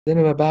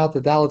Dinim about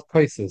the Dalet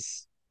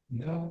Kosos.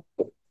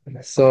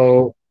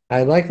 So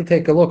I'd like to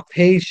take a look.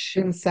 Page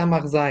Shin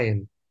Samach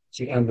Zayin.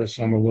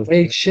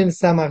 Page Shin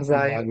Samach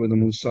Zayin.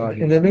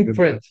 In the new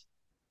print.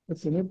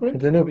 It's the new print?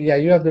 The new, yeah,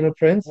 you have the new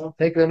print.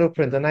 Take the new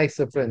print, the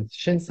nicer print.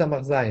 Shin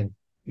Samach Zayin.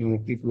 You will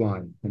keep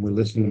lying. When we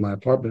listen to my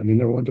apartment, we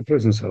never went to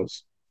prison's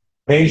house.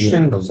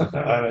 Patience.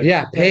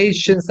 Yeah, page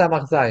Shin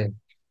Samach Zayin.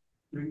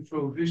 During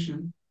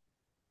Prohibition,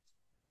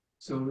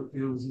 so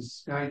there was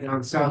this guy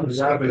down south, a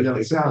rabbi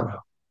down south,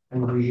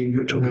 and he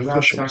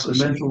allowed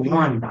sacramental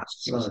wine.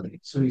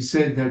 So he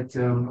said that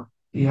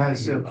he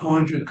has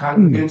 400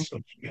 congregants,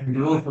 and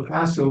the all for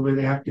Passover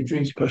they have to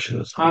drink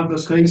Hava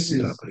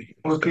cases,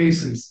 4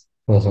 cases.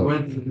 So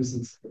went to the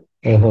business.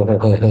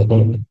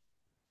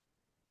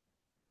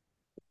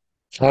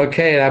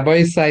 Okay,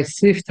 Rabbi say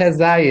Sif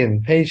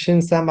Zayin, page Shin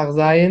Samach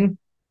Zayin.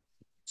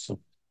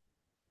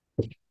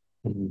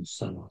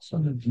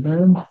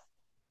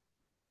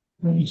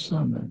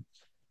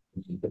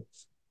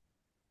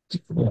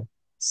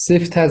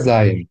 Sifta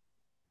Zayin.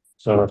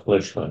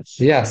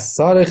 Yes,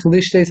 Sarich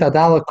Lishtes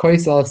Adala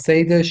Kois Al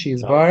Seder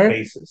She's Bar.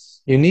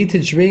 You need to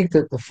drink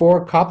the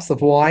 4 cups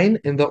of wine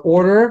in the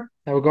order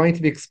that we're going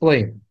to be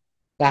explaining.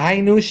 The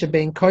Hainu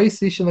Shebein Kois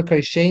Lishon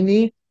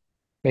Koisheni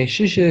Ben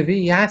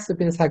Shishavi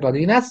Yasip in Haggadah.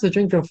 You're not supposed to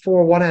drink them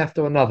 4 one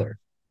after another.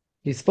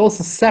 You're supposed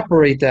to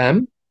separate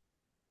them.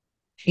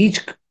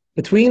 Each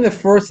between the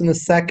first and the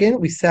second,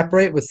 we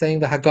separate with saying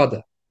the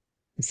Haggadah.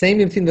 The same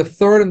between the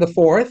third and the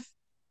fourth,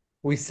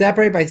 we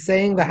separate by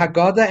saying the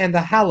Haggadah and the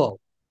Hallel.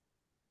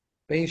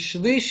 Between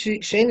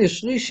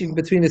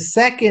the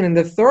second and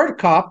the third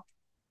cup,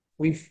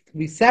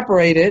 we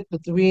separate it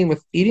between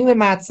with eating the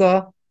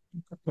matzah,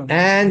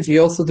 and we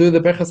also do the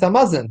Berachas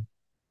Hamazon.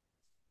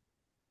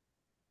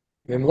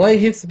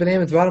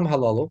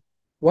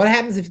 What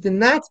happens if you did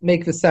not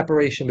make the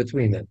separation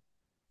between them?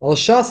 You were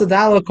not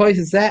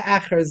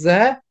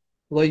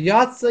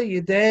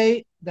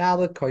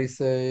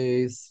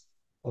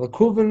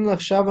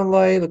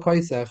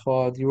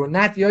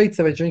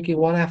yoitza by drinking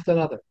one after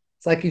another.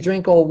 It's like you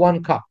drink all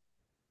 1 cup.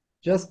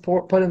 Just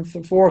put in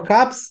 4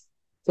 cups.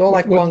 It's all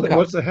like 1 cup.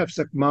 What's the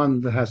hefsek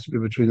man that has to be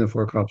between the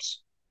 4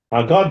 cups?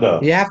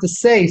 You have to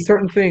say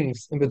certain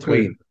things in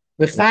between.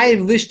 You're going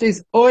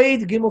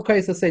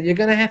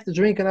to have to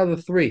drink another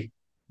 3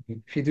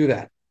 if you do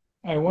that.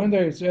 I wonder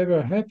if it's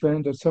ever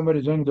happened that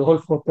somebody drank the whole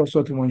 4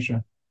 kosot in one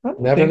shot.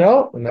 Never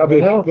know.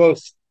 Never know.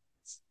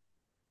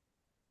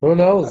 Who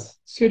knows?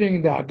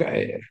 Sitting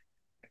there.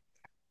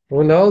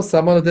 Who knows?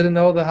 Someone who didn't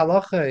know the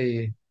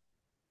halacha.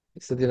 He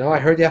said, I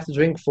heard you have to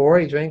drink 4.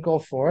 He drank all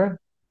 4.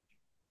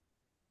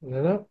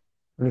 And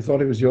he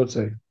thought he was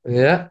Yotze.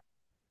 Yeah.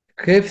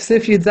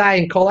 If you die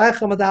in kol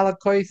echem adala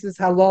koises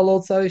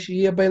halal tzarish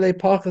yiyah beilei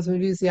pachas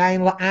mivis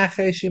yain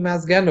la'achei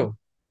shimazgenu.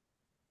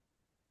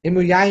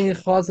 Imu yain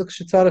chazak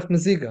shetzarich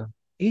meziga.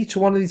 Each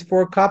one of these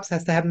 4 cups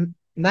has to have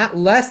not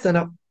less than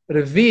a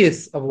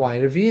revius of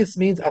wine. Revius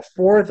means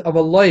 1/4 of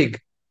a loig.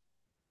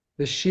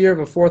 The shear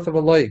of 1/4 of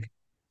a loig.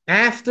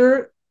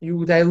 After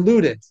you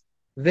dilute it,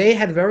 they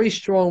had very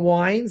strong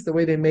wines, the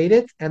way they made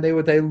it, and they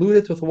would dilute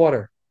it with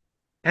water.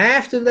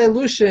 After the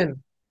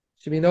dilution,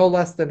 should be no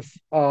less than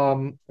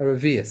a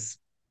revius.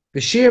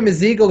 The shear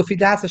mezigel, if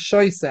that's a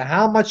shoyse,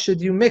 how much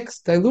should you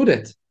dilute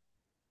it?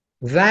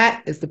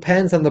 That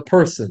depends on the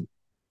person.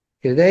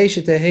 Should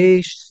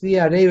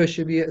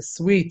be a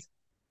sweet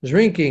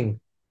drinking.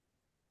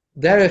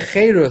 Derech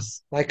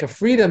cherus, like a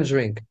freedom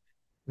drink.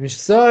 You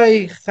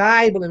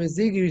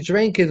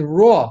drink it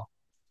raw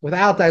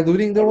without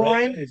diluting the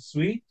wine. It's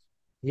sweet?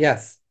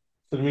 Yes.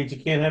 So it means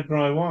you can't have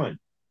dry wine.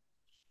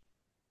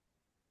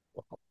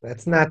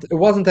 It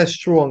wasn't as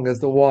strong as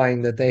the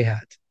wine that they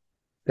had.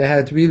 They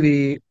had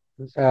really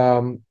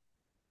found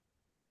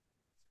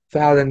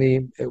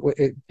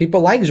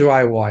people like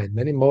dry wine.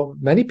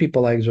 Many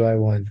people like dry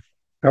wine.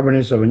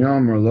 Cabernet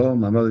Sauvignon, Merlot.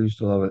 My mother used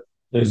to love it.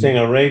 They're saying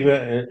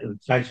Arabia,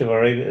 types of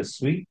Arabia is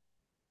sweet.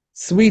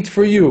 Sweet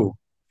for you,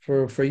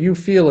 for you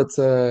feel it's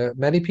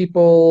many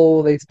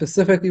people they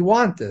specifically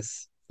want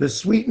this. Does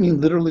sweet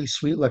mean literally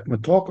sweet like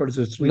matok, or is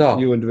it sweet No.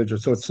 to you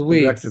individual? So it's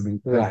Sweet, subjective.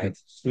 right?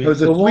 Sweet. So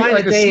is it The sweet wine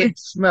like that a sweet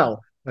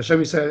smell? Shall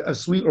we say a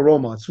sweet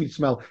aroma, a sweet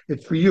smell?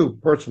 It's for you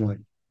personally.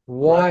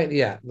 Wine,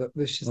 yeah. The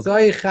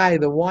Shisai Chai,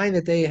 the wine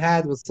that they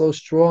had was so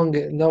strong,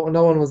 no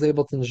one was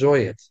able to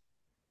enjoy it.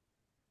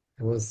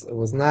 It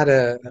was not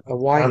a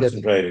wine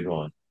Concentrated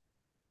one.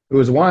 It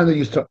was wine that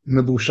used to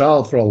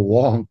mebushal for a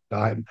long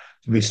time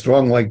to be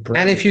strong like.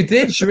 And if you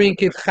did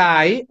drink it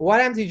chai, what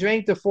happens if you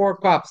drank the 4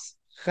 cups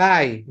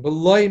chai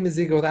below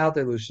miziga without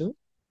dilution?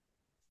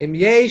 Im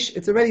yesh,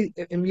 it's already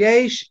im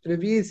yesh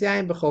revius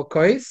yain b'chol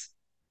kois.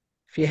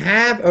 If you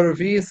have a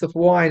revius of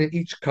wine in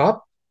each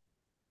cup,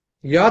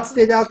 yotz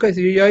de dal kois,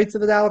 you yotz of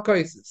the dal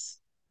koises.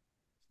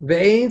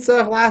 Ve'ein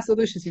tzarich las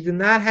dilutions. You do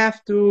not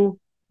have to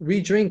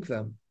re-drink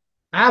them.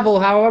 Aval,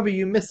 however,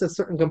 you miss a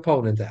certain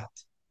component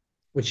out,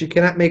 which you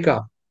cannot make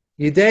up.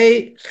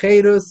 Yidei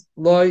cherus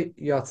loy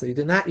yotze. You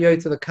did not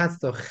yotze the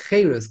concept of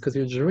cherus because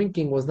your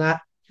drinking was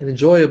not an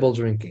enjoyable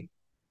drinking.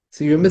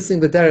 So you're missing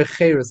the derech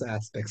cheres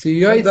aspect. So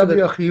That'd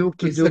be a chiyuv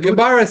to the dilute.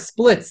 Gemara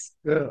splits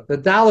Yeah. the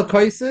Dalet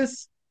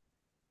Kosos,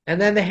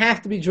 and then they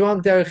have to be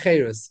drawn derech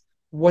cheres.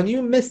 When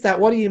you miss that,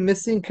 what are you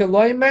missing?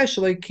 Keloimer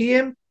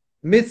shleikiyim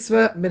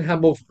mitzvah min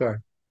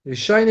hamufkar. The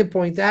Rishonim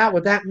point out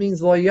what that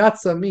means. Lo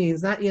yatsa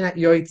means not you're not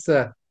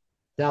yoitza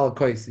Dalet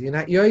Kosos. You're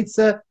not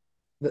yoitza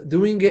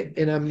doing it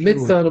in a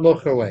mitzvah and a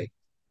mufkar way.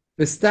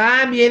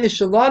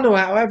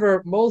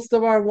 However, most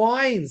of our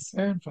wines,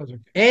 And Chazak.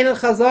 Ein el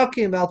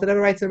Chazakim, Alter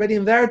writes already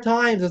in their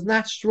times, is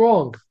not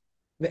strong.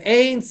 The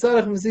Ein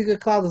Sarach Mezika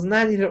Cloud does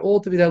not need it all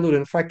to be diluted.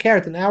 And for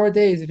carrot, in our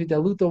days, if you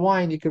dilute the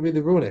wine, you can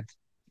really ruin it.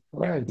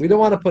 Right. We don't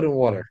want to put in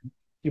water.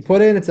 You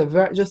put in, it's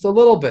just a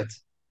little bit,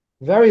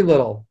 very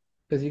little,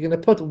 because you're going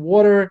to put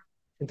water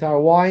into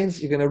our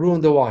wines, you're going to ruin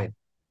the wine.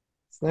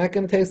 It's not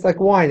going to taste like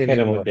wine Get them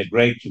anymore. with the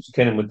grape juice,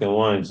 get them with the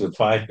wines with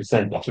 5%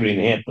 to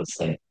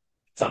 3.5%.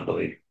 It's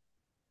unbelievable.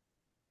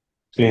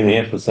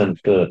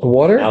 3.5%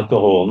 Water?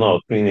 alcohol.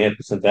 No,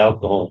 3.5%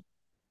 alcohol.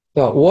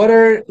 No,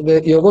 water,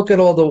 you look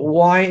at all the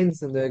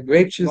wines and the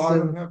grape A juice, lot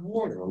of and them have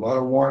water. A lot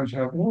of wines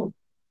have water.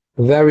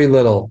 very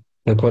little.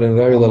 They put in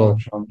very little.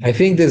 I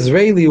think the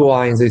Israeli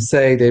wines, they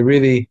say they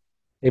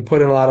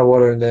put in a lot of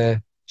water in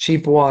the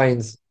cheap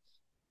wines,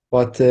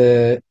 but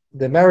the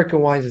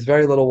American wines is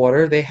very little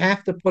water. They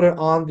have to put it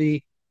on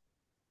the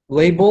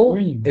label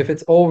if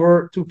it's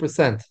over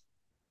 2%.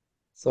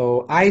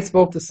 So I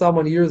spoke to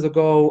someone years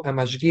ago, a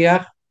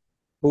mashgiach,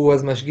 who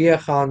was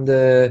mashgiach on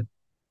the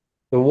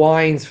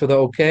wines for the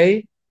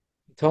OK.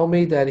 He told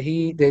me that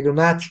they do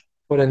not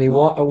put any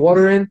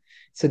water in.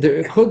 So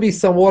there could be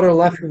some water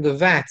left in the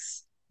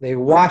vats. They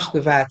wash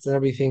the vats and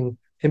everything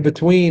in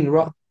between.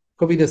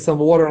 Could be there's some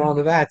water on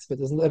the vats, but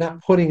they're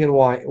not putting in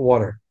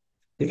water.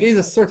 There is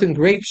a certain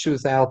grape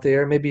juice out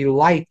there, maybe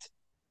light,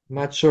 I'm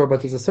not sure,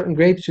 but there's a certain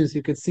grape juice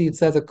you could see, it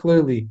says it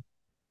clearly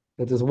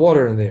that there's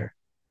water in there.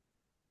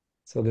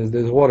 So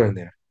there's water in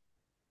there.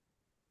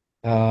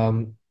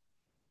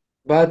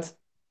 But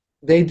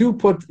they do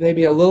put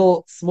maybe a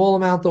little small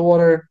amount of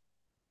water.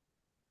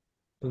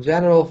 In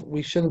general,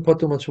 we shouldn't put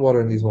too much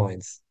water in these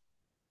wines.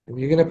 If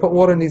you're going to put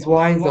water in these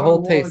wines, the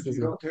whole taste is.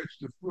 You don't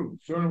taste the fruit.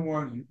 Certain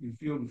ones you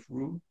feel the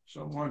fruit.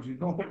 Some ones you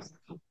don't.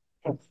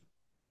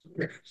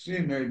 See,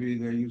 maybe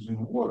they're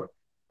using water.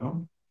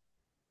 No?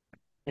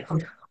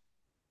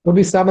 There'll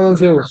be some of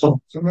them too.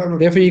 Some of them,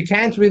 Therefore, you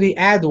can't really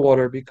add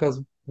water because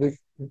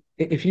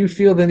if you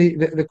feel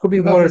there could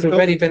be water that's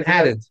already been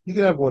added. You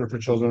can have water for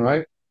children,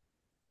 right?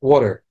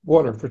 Water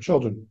For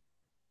children.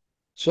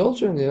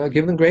 Children,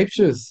 give them grape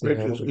juice. Grape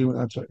juice, even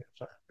that's right.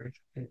 Sorry.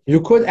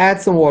 You could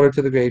add some water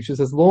to the grape juice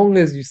as long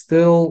as you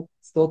still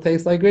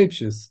taste like grape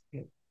juice.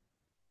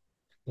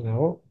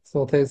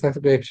 Still tastes like the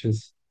grape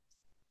juice.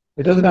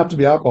 It doesn't have to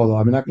be alcohol though.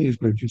 I mean, I can use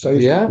grape juice. I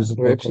used to use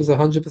Grape juice is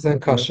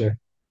 100% kosher.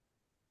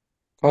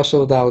 Kosher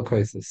with Dalet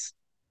Kosos.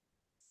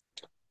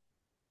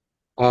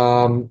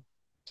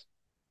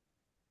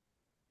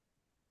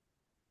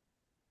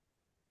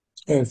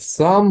 If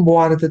some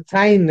wanted to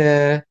tiny,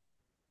 then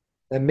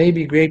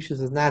maybe grape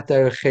juice is not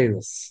derech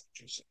cheres.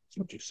 That's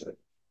what you said.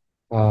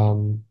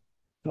 Tell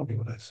me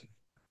what I said.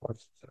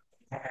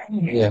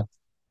 Yeah.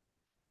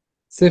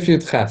 Sif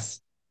Yud Ches.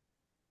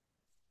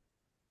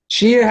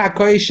 Shir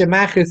hakoy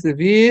shemachis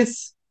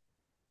revius.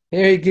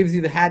 Here he gives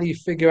you how do you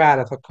figure out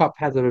if a cup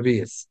has a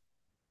revius.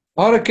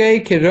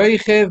 Orke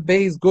kiroichev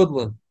beis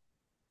gudlin.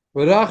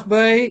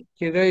 V'rachbei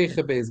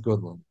kiroichev beis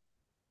gudlin.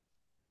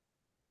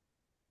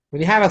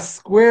 When you have a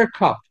square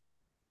cup,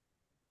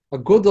 a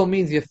gudel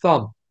means your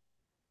thumb.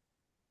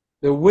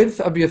 The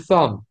width of your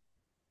thumb.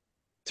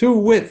 2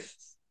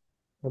 widths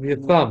of your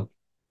thumb.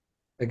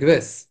 Like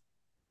this.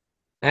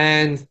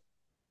 And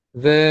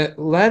the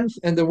length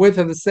and the width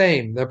are the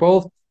same. They're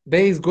both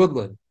beis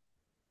gudlin.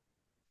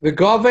 The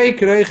gavei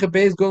kiroiche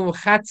beis gudlin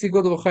v'chatzi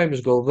gudel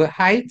v'chomish gudel. The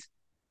height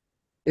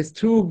is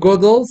 2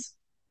 gudels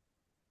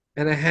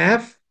and a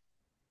half,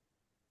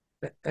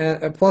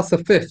 plus a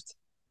fifth.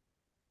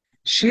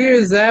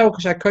 Shir zeu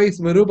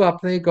k'shakoyis meruba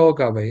pnei gol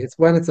gavei. It's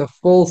when it's a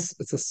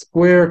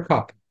square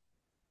cup.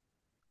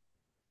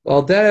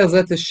 Al derech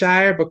zet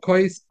shire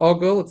b'koyis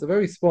ogel. It's a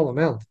very small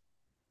amount.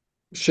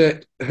 She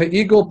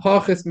ha'igel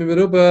pachis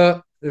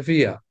mimeruba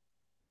revia.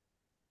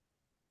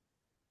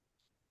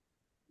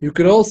 You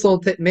could also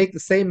make the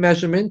same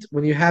measurement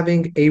when you're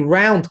having a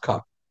round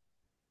cup.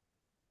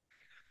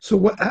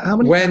 So how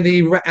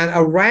many? When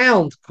a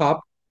round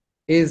cup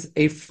is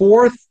a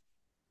fourth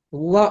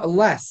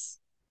less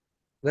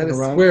than a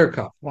square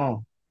cup.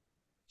 Wow.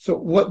 So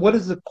what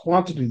is the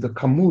quantity, the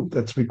kamut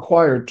that's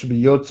required to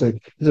be yotze?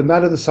 Does it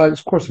matter the size?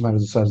 Of course it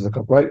matters the size of the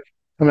cup, right?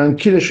 I mean, in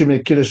Kiddush, we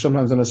make Kiddush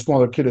sometimes in a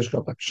smaller Kiddush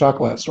cup, like shot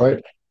glass, right?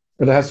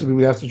 But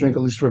we have to drink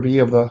at least Rabbi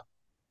of the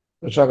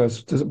shot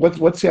glass.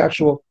 What's the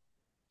actual?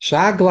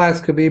 Shot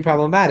glass could be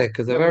problematic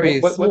because they're very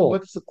small.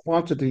 What's the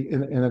quantity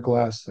in a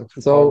glass?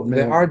 So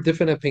there are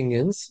different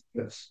opinions.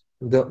 Yes.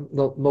 The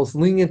most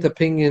lenient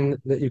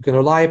opinion that you can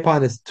rely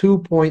upon is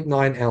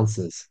 2.9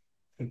 ounces.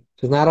 Which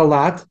is not a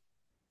lot,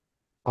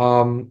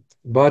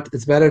 but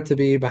it's better to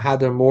be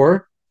bahadar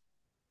more.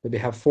 Maybe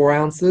have 4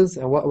 ounces.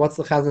 And what's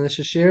the Chazon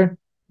Ish shir?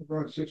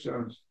 About 6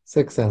 ounces.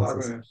 6 5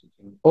 ounces. and a half, 6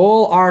 ounces.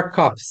 All our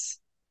cups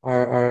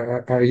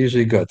are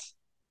usually good.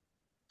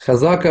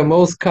 Chazaka,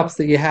 most cups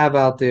that you have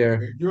out there.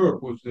 In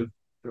Europe was the.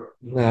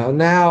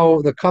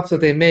 Now the cups that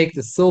they make,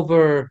 the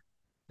silver,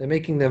 they're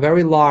making them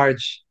very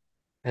large,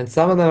 and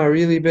some of them are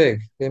really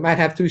big. They might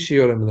have two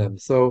shiurim in them.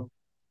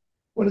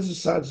 What is the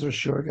size of a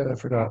shiur again? I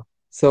forgot.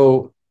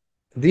 So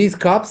these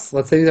cups,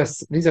 let's say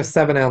these are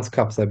 7 ounce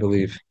cups, I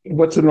believe.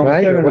 What's the normal?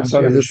 Right? What Ounce,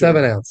 size These of a are shiur?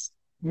 7 ounce.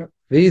 Yeah.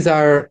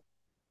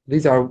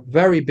 These are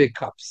very big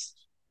cups.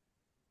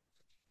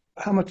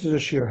 How much is a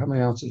shiur? How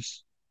many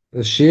ounces?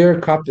 The sheer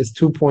cup is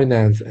 2.9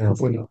 ounces.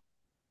 2.9.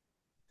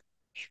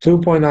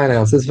 2.9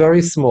 ounces. It's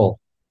very small.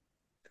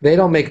 They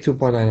don't make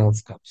 2.9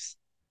 ounce cups.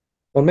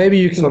 But maybe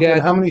you can So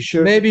get how many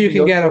shiurs? maybe you to be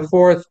can get a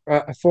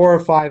yotzei? 4 or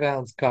 5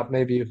 ounce cup.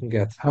 Maybe you can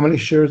get How many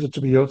shiurs are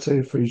to be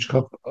yotzei for each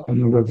cup on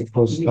the regular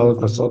Kosos Dalet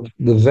Kosot?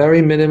 the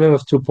very minimum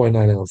of 2.9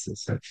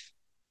 ounces.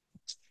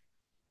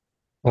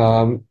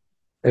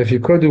 If you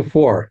could do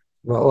 4,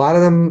 a lot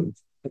of them,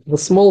 the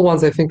small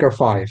ones, I think are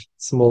 5.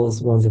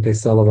 Smallest ones that they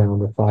sell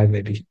around are 5,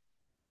 maybe.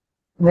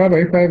 Rabbi,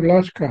 if I have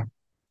large cup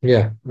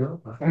Yeah.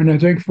 and I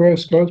drink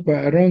first course, but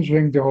I don't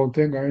drink the whole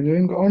thing, I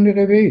drink only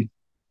Revi.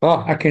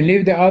 Oh, I can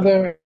leave the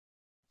other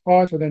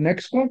part for the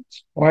next cup,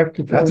 or I have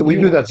to That's we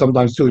do that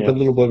sometimes too. We Yeah. put a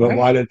little bit of Yeah.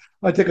 wine in.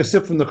 I take a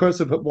sip from the curse,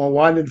 put more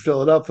wine in,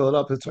 fill it up, fill it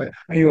up. That's right.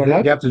 Are you You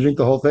allowed? have to drink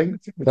the whole thing.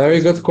 very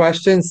good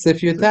question.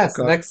 Sif you test.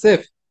 Okay. Next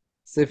sif.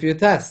 Sif you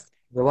test.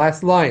 The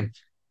last line.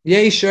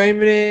 Yay,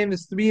 Shoimrim.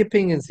 There's 3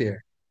 opinions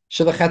here.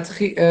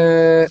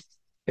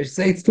 I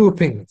say it's 2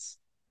 opinions.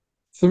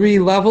 3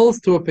 levels,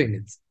 2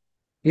 opinions.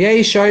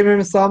 Yay,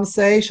 Shoimrim. Some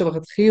say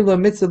Shalachatchila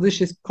mitzvah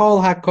lishis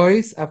kol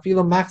hakois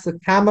afila machzak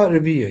kama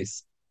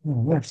reviyos.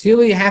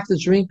 Until you have to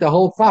drink the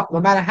whole cup,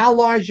 no matter how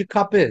large your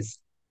cup is.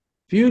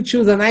 If you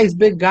choose a nice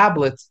big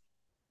goblet,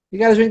 you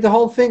got to drink the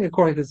whole thing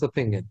according to this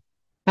opinion.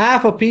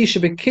 Half a piece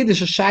should be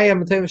kiddush shaya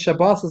matem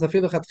shabbos as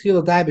afilu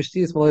chatchila dai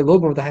b'shtius malay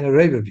logam with the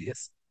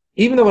revius.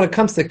 Even though when it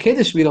comes to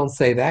kiddush, we don't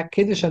say that.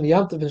 Kiddush on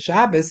Yom Tov and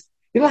Shabbos,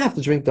 you don't have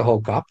to drink the whole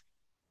cup.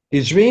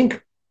 You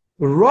drink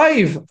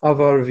roiv of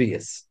a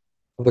revius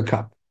of the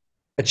cup,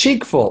 a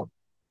cheekful.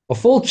 A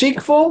full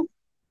cheekful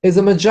is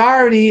a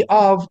majority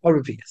of a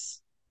revius.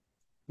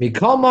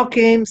 Mikol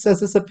Makim says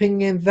this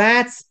opinion,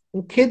 that's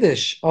in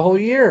Kiddush, a whole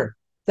year.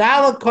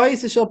 Dalet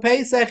kois shel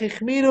Pesach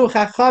ichmiru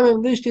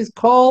chachamim lishtis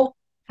kol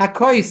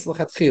hakois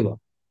l'chatchila.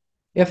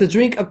 You have to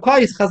drink a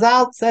kois.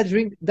 Chazal said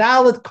drink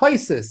dalet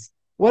koises.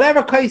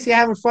 Whatever kois you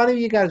have in front of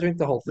you, you got to drink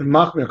the whole The thing.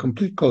 machmir,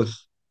 complete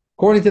kos.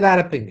 According to that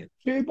opinion.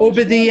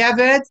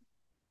 Ubediyavad,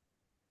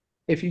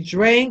 if you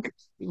drink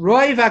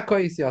roiv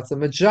hakois, it's a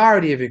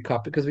majority of your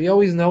cup, because we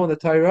always know in the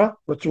Torah,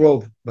 What's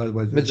rove, by the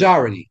way?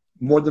 majority.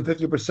 More than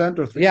 50%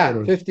 or 3 Yeah,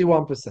 quarters?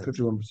 51%.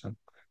 51%.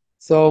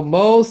 So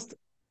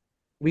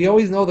we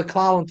always know the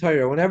klal in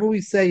Torah. Whenever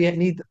we say you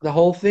need the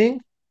whole thing,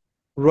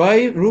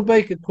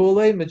 Rubei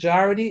Kekule,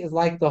 majority is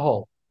like the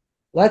whole.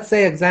 Let's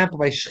say example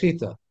by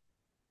Shchita.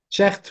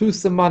 Check 2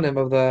 semanim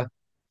of the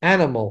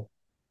animal,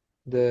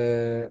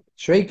 the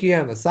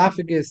trachea and the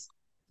esophagus.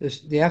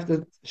 You have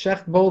to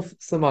check both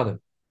semanim.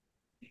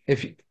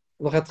 If you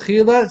look at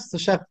Chila, to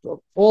check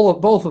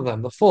both of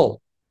them, the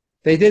full.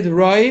 They did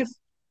Raiv,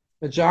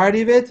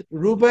 majority of it.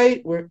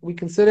 Rubei, we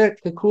consider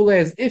Kekule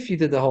as if you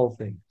did the whole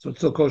thing. So it's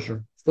still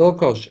kosher. Still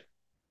kosher.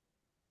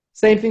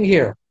 Same thing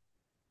here.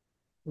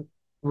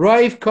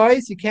 Roiv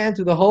kois, you can't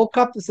do the whole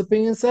cup, this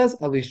opinion says,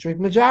 at least drink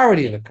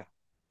majority of the cup.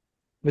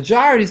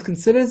 Majority is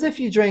considered as if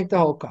you drank the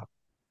whole cup.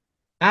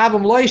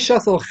 Avam loy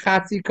shasel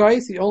chatzi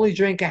kois, you only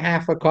drink a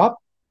half a cup,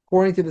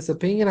 according to this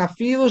opinion.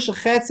 Afilu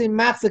shechetzi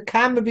machze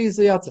kam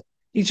b'viziyotza.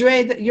 You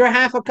drank, your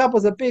half a cup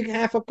was a big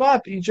half a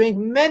cup. You drank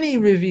many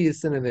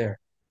reviews in there.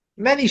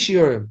 Many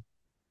shiurim.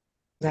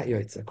 Not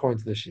yoitza, according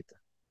to the shita.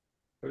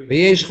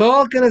 V'yesh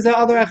cholken is the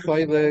other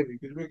achoyle. You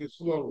can drink it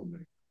slowly.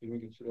 You can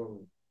drink it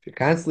slowly. If you're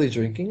constantly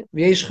drinking,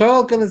 v'yesh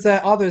cholken is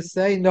the others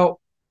say no.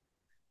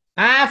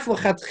 Af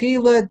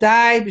l'chatchila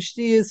dai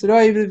b'shtiyas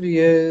roi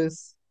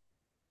reviyas.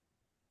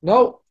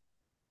 No,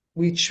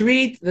 we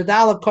treat the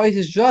Dalet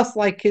koises just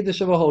like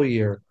Kiddush of a whole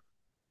year.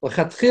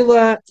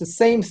 L'chatchila, it's the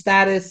same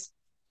status.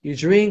 You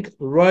drink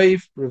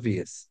roiv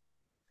reviyas.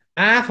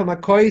 Af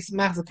ha'makois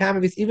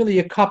machzakamavis, even though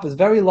your cup is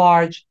very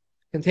large,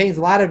 contains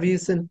a lot of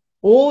yisin,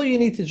 all you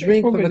need to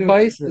drink from the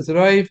kois is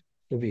roiv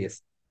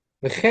reviyas.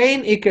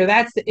 V'chein ikar,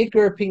 that's the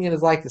ikar opinion,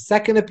 is like the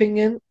second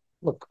opinion.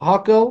 Look,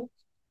 hakel.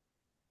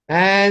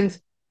 And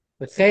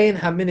v'chein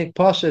haminig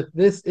pashat,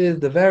 this is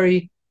the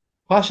very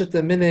pashat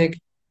the minig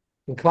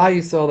in Klal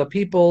Yisrael. The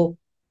people,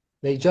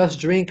 they just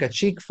drink a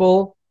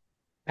cheekful,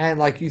 and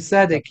like you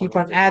said, they keep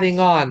on adding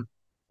on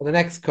for the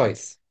next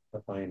kois.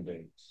 Fine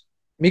days.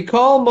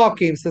 Mikol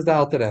Mokim, says the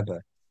Alter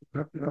Rebbe.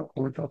 No,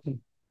 we're talking.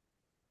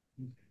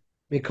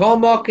 Mikol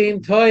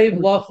Mokim, Toiv,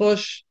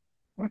 Lachush.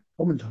 What?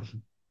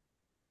 Omentoschen.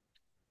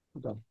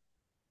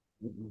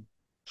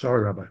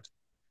 Sorry, Rabbi.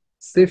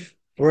 Sif,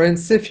 we're in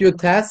Sif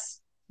Yutes.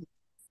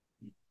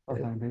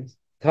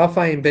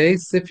 Tafayim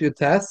Beis, Sif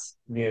Yutes.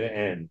 Near the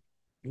end.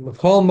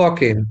 Mikol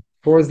Mokim.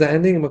 Towards the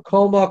ending,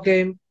 Mikol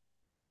Mokim.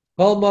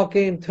 Kol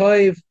Mokim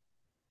Toiv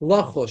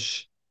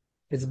Lachush.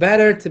 It's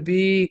better to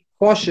be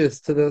cautious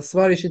to the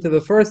Svarish to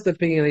the first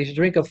opinion. You should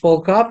drink a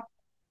full cup.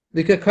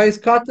 Because Kais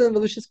Katan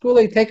Malicious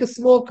Kula, you take a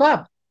small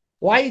cup.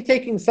 Why are you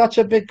taking such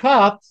a big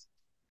cup?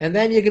 And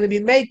then you're going to be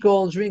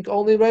makel and drink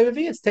only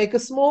Ravivias. Take a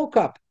small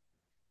cup.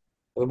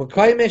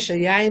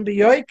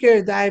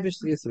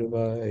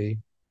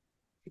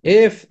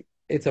 If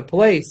it's a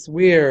place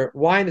where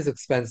wine is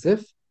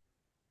expensive,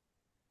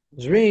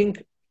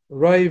 drink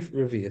Rav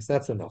Revius.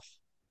 That's enough.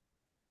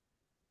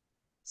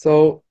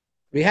 So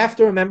we have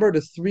to remember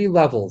the three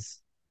levels.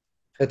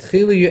 At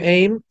Chilu, you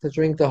aim to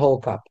drink the whole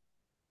cup.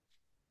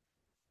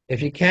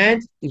 If you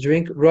can't, you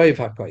drink Rav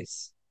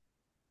HaKois.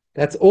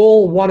 That's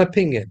all one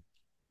opinion.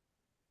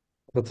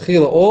 But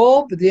Chilu,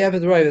 all, but the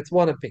Evid Rav, it's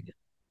one opinion.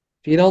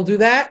 If you don't do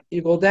that,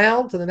 you go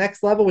down to the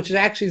next level, which is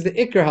actually the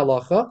Iker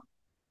Halacha.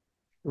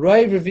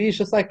 Rav Revius,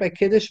 just like by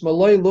Kiddush,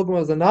 Maloi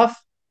Lugma is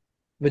enough.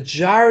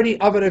 Majority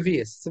of it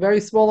Revius. It's a very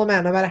small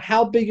amount. No matter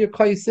how big your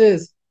kais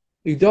is,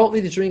 you don't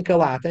need to drink a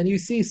lot. And you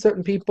see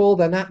certain people,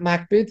 they're not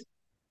makbid.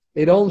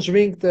 They don't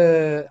drink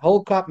the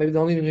whole cup. Maybe they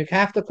don't even drink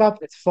half the cup.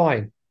 It's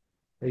fine.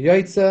 The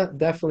yaitza,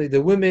 definitely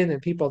the women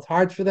and people, it's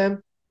hard for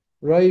them.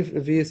 Rav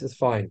Revius is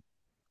fine.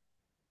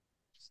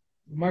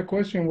 My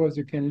question was,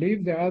 you can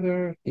leave the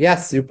other.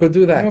 Yes, you could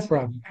do that. No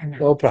problem.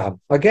 No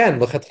problem. Again,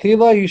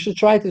 l'chatchila, you should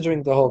try to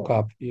drink the whole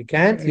cup. You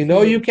can't. You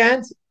know you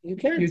can't. You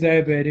can't. You're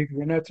diabetic.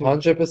 We're not.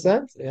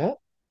 100%. Yeah.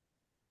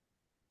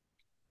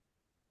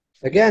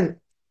 Again,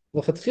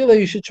 l'chatchila,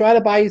 you should try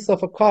to buy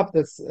yourself a cup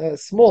that's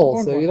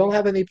small, so you don't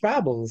have any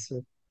problems.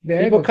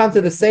 People come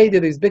to the Seder,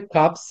 these big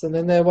cups, and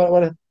then they're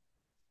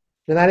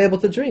not able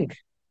to drink.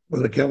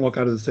 Well, they can't walk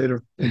out of the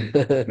Seder.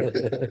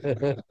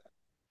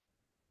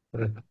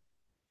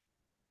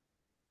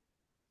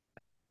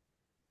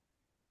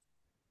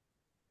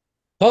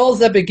 All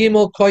this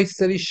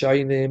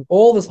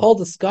whole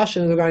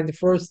discussion is regarding the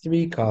first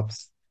three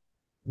cups.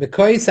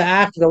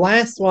 After the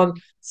last one,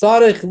 the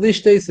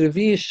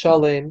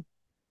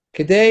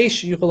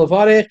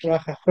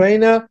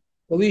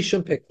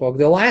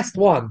last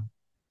one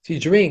to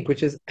drink,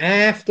 which is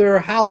after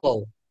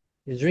halal,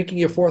 you're drinking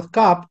your fourth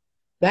cup,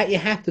 that you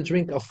have to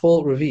drink a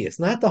full revius,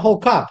 not the whole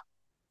cup,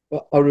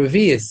 but a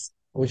revius,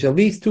 which is at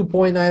least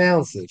 2.9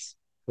 ounces,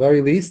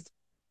 very least,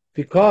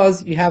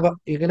 because you're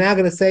now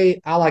going to say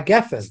ala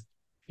gefen.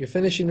 You're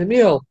finishing the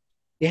meal.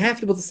 You have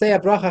to be able to say a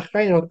bracha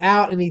chreina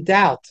without any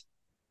doubt.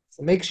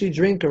 So make sure you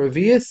drink a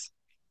revius.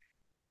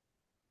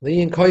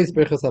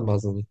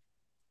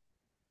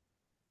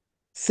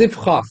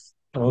 Sifchaf.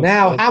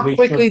 Now, how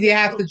quickly do you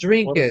have to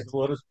drink it?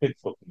 What is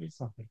pitfall to me?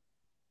 Something.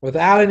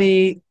 Without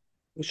any,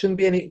 it shouldn't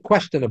be any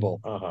questionable.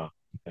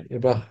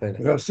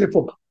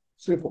 Sifuk.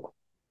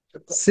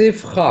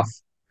 Sifchaf.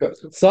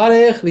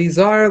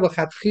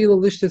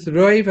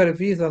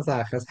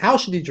 How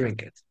should you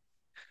drink it?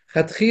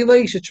 Chatchila,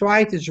 you should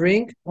try to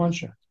drink One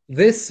shot.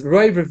 this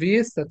Roiv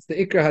Revius, that's the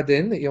Ikra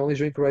Hadin, that you only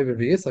drink Roiv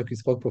Revius, like we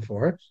spoke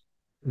before.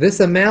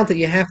 This amount that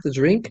you have to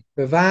drink,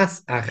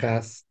 Bevas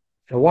Achas,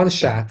 in one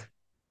shot.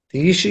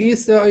 You shouldn't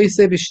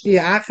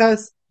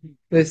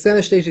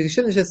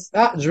just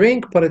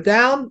drink, put it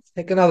down,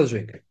 take another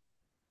drink.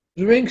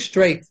 Drink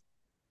straight.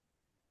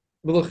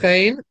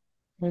 Ein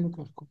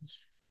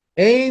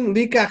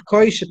likach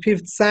koi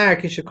shepiv tsar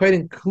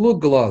kishakoidin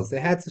kluglas. They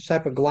had such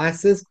type of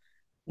glasses,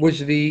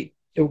 which it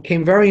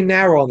came very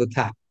narrow on the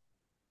top.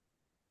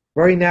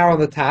 Very narrow on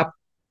the top.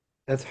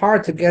 It's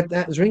hard to get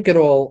that drink it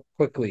all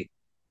quickly.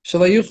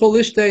 But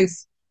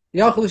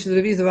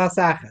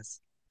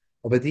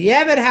the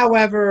Yevid,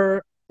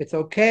 however, it's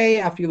okay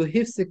after you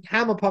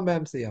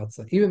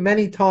even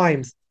many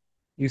times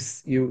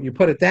you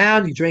put it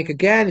down, you drink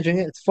again, you drink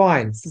it, it's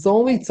fine. It's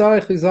only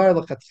tzarich lizar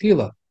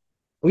l'chatchila.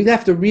 We'd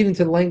have to read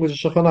into the language of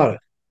Shulchan Aruch.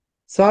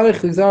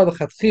 Tzarich lizar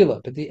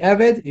l'chatchila, but the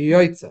Eved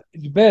yoytza.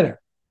 It's better.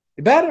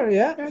 Better,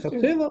 yeah.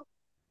 Chatchila.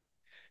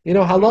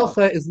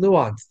 Halacha is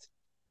nuanced. It's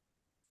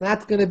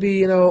not going to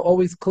be,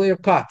 always clear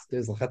cut.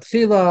 There's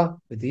l'chatchila,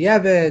 with the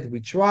Eved, we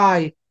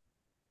try.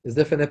 There's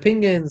different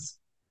opinions.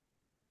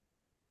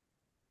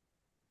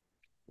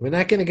 We're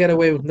not going to get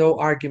away with no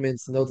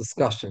arguments, no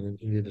discussion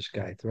in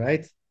Yiddishkeit,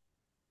 right?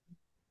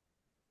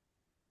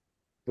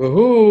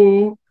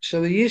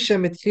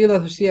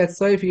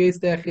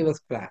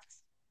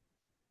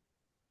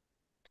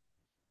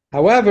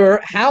 However,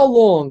 how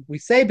long we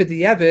say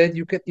b'di'evid,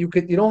 you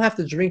don't have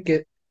to drink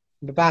it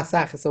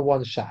b'basachas in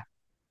one shot.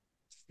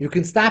 You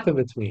can stop in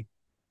between.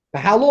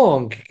 But how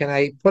long? Can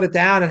I put it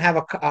down and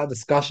have a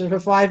discussion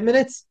for 5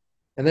 minutes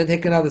and then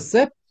take another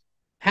sip?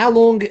 How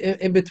long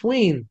in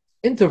between?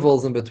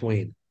 Intervals in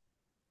between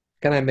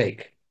can I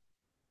make?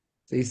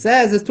 So he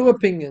says there's two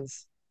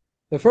opinions.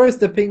 The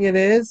first opinion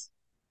is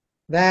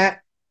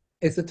that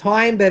it's the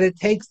time that it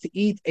takes to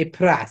eat a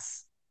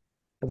pras.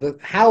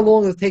 How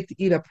long does it take to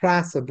eat a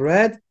pras of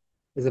bread?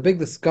 There's a big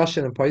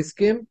discussion in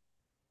Poskim.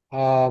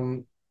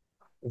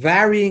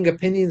 Varying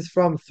opinions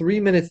from 3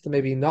 minutes to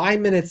maybe 9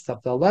 minutes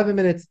up to 11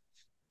 minutes.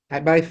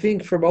 But I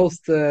think for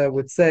most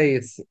would say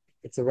it's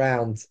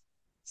around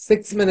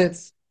 6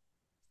 minutes.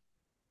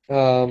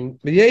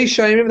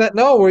 Remember that?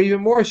 No, we're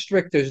even more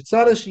stricter. You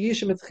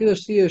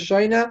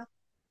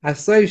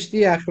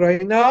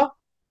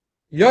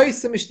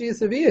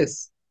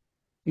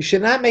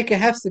should not make a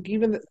hefsek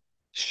even the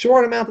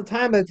short amount of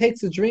time that it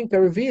takes to drink a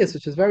revius,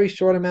 which is a very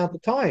short amount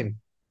of time.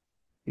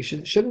 You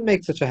shouldn't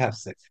make such a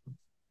hefsek.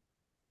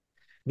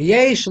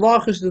 We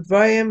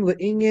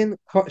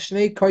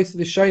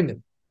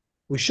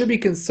should be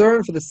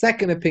concerned for the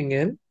second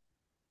opinion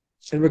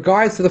in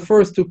regards to the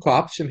first two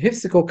cups. So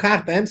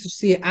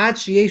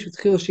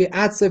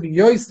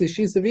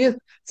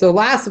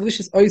last of which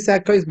is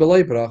oisak kois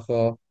beloy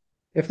bracha.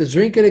 You have to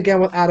drink it again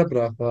without a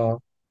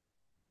bracha.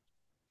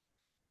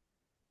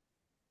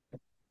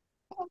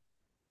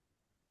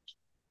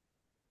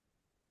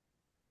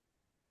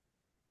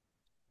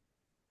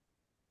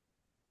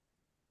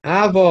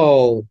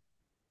 Avol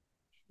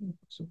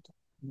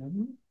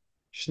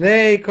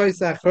Shnei kois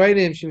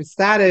achroinim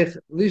shemitzarech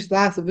lish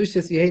last of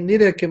lishas yehei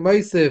nida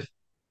kemoisif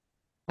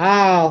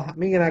al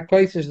mingan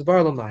hakoisish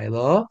dvar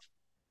l'mayla.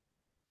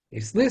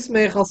 Islis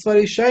mechal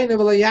svari shayna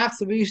v'la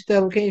yachsav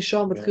yishtel kein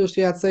sham b'tchil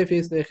shiyat sefer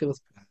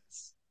yisneichilas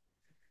pras.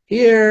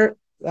 Here,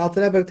 the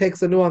Alter Rebbe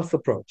takes a nuanced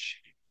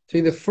approach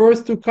between the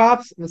first two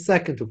cups and the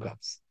second two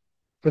cups.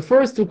 The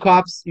first two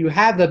cups, you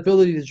have the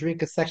ability to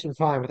drink a second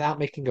time without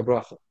making a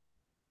bracha.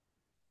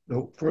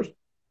 No, first.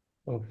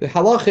 The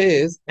halacha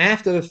is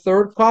after the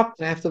third cup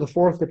and after the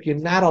fourth cup, you're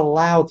not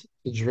allowed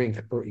to drink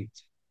or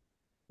eat.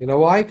 You know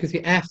why? Because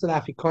you're after the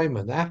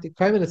afikoyman. The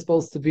afikoyman is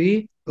supposed to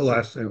be The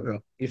last thing, yeah.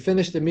 you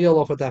finish the meal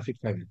off with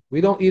afikoyman.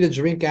 We don't eat a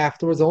drink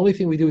afterwards. The only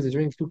thing we do is to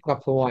drink 2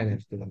 cups of wine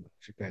after the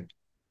afikoyman.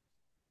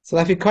 So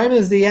the afikoyman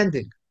is the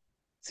ending.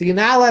 So you're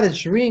not allowed to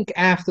drink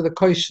after the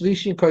koish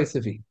shlishi and koish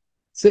savi.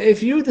 So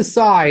if you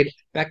decide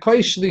that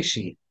koish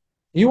shlishi,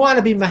 you want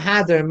to be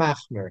mahader and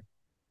machmer,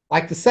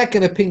 like the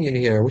second opinion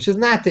here, which is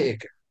not the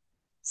ikr.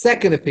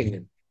 Second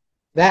opinion,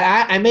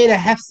 that I made a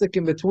hefsek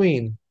in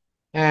between,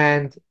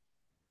 and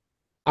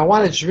I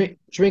want to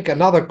drink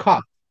another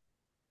cup.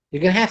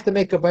 You're going to have to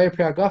make a bayir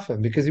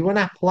priagafen because you were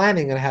not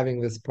planning on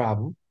having this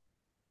problem,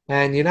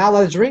 and you're not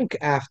allowed to drink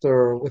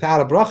after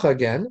without a bracha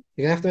again.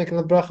 You're going to have to make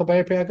another bracha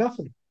bayir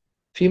priagafen.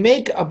 If you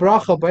make a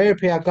bracha bayir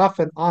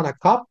priagafen on a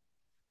cup,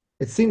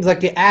 it seems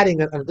like you're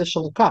adding an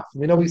additional cup.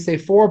 We know we say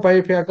 4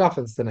 bayir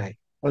priagafens tonight.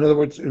 In other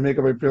words, you make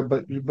a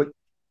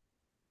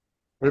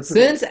but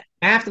Since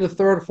after the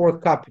third or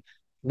fourth cup,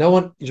 no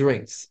one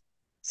drinks.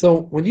 So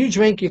when you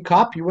drink your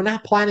cup, you were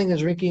not planning on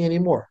drinking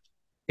anymore.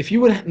 If you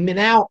would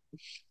now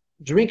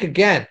drink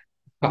again,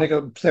 you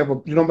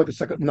don't make a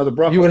second another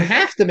bracha. you would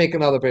have to make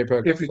another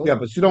paper. If you, yeah,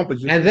 but you don't. But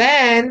you, and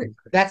then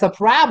that's a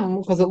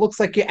problem because it looks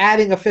like you're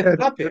adding a fifth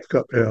cup here. Fifth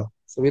cup, yeah.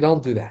 So we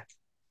don't do that.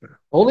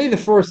 Only the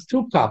first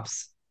 2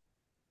 cups.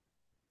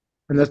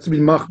 And that's to be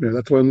machmir.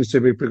 That's why we say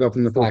we pick up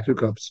in the first 2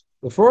 cups.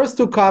 The first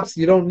 2 cups,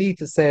 you don't need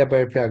to say a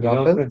bar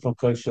priagafen.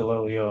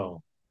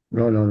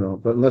 No.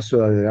 But unless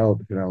you're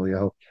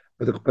aliyah,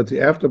 but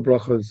the after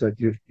bracha is that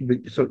you.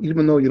 So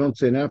even though you don't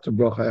say an after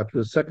bracha after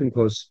the second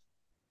course,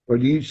 or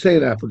do you say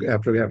it after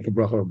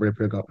bracha or bar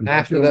priagafen?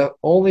 After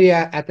only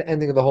at the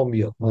ending of the whole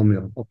meal. Whole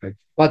meal, okay.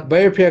 But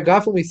bar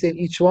priagafen we say in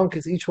each one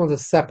because each one's a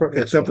separate.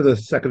 Except for the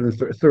second and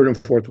third and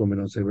fourth one, we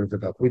don't say bar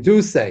priagafen. We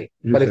do say,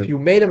 but if you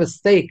made a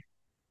mistake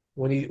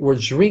when you were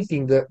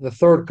drinking the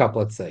third cup,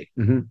 let's say,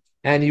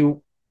 and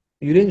you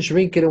didn't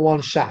drink it in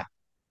one shot,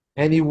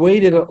 and you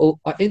waited an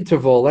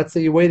interval, let's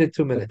say you waited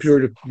 2 minutes. A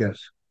period of, yes.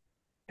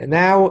 And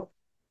now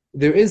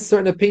there is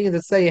certain opinions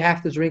that say you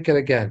have to drink it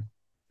again.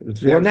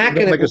 We're not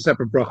going to make a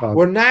separate bracha.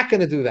 We're not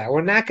going to do that.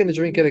 We're not going to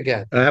drink it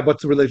again.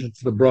 What's the relation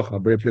to the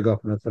bracha?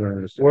 That's what I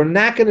understand. We're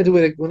not going to do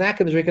it. We're not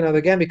going to drink another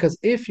again because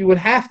if you would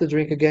have to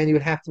drink again, you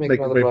would have to make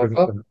another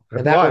bracha.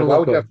 And why? Why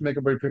would you have to make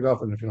a very big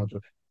often if you don't?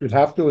 You'd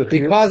have to.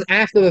 Because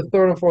after the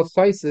third and fourth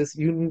crisis,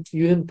 you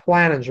didn't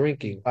plan on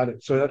drinking.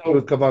 So that's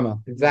with kavanah.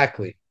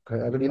 Exactly.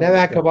 Okay, you never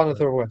had kavanah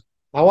third one.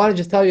 I want to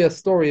just tell you a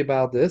story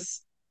about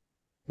this.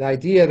 The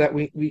idea that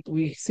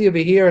we see over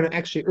here, and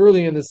actually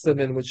earlier in the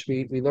simon, which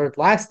we learned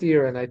last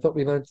year, and I thought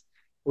we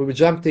would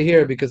jump to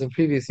here because in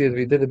previous years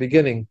we did the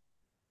beginning,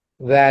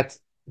 that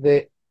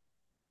the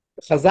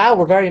Chazal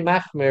were very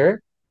machmir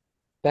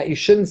that you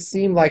shouldn't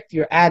seem like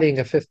you're adding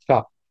a 5th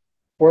cup.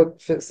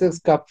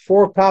 6th cup,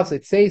 4 cups,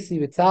 it's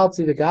Seisi,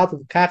 Vitalzi, the Gat, the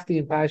Kafti,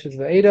 and Parashas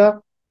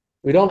Va'eda.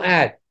 We don't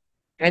add.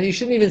 And you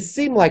shouldn't even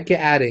seem like you're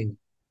adding.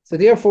 So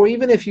therefore,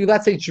 even if you,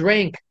 let's say,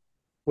 drank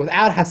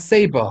without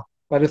Haseba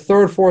by the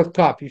 3rd, 4th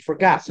cup, you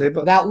forgot,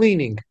 without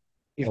leaning.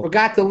 You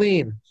forgot to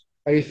lean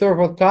by your 3rd,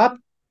 4th cup,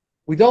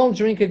 we don't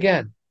drink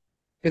again.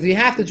 Because you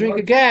have to drink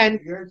again.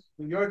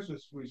 The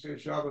Yotzis, we say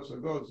Shabbos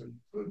Agos.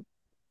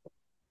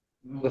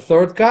 The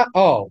 3rd cup?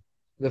 Oh,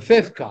 the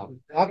 5th cup.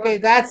 Okay,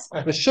 that's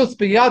the Shutz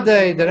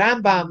B'Yadei, the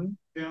Rambam.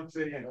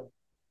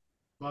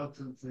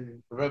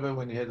 Remember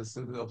when you had the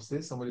Suda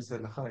upstairs, somebody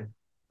said, L'chaim,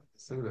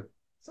 Suda.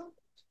 So,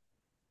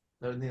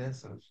 no need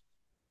answers.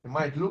 It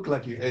might look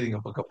like you're adding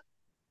up a cup.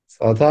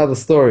 So I'll tell the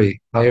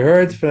story. I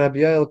heard from Rabbi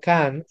Yoel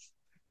Khan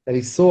that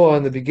he saw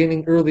in the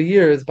beginning, early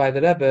years by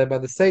the Rebbe, by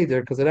the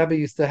Seder, because the Rebbe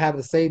used to have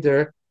the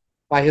Seder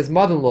by his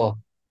mother-in-law.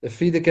 the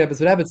Frierdiker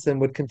Rebbetzin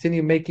would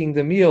continue making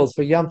the meals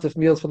for Yom Tov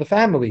meals for the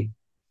family.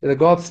 They would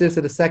go upstairs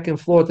to the second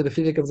floor to the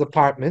Frierdiker's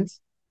apartment,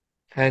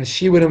 and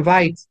she would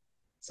invite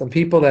some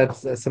people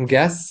some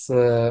guests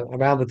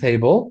around the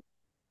table,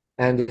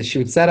 and she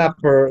would set up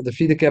the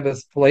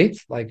Frierdiker's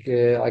plate like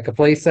a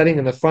place setting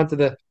in the front of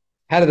the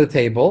head of the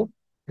table,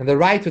 and the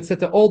right would sit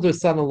the older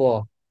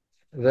son-in-law,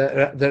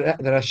 the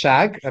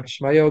Rashag, Reb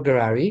Shmayo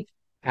Garari,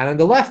 and on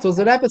the left was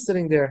the Rebbe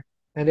sitting there,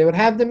 and they would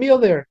have the meal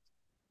there.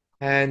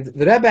 And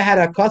the Rebbe had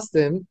a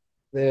custom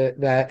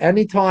that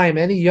any time,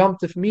 any Yom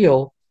Tov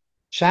meal,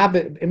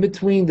 Shabbat, in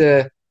between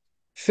the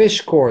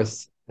fish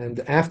course and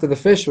after the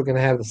fish, we're going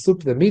to have the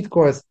soup, the meat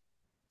course.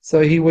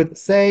 So he would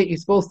say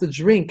he's supposed to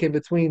drink in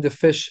between the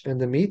fish and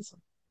the meat.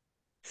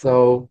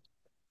 So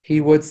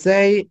he would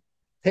say,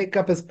 take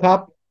up his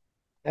cup,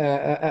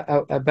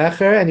 a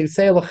becher, and he would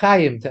say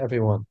l'chaim to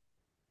everyone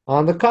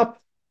on the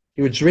cup.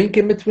 He would drink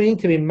in between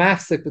to be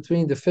mafsik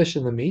between the fish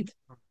and the meat,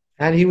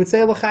 and he would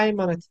say l'chaim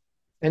on it.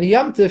 And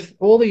Yom Tov,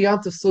 all the Yom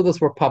Tov sudas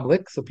were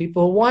public, so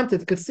people who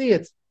wanted could see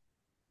it.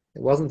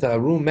 It wasn't a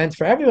room meant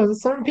for everyone.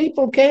 Certain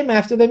people came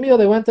after the meal;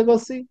 they went to go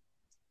see.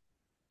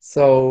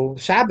 So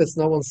Shabbos,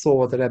 no one saw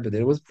what the Rebbe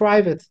did; it was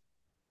private.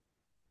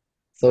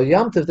 So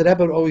Yom Tov, the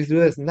Rebbe would always do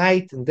this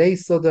night and day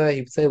suda. He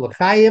would say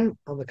l'chaim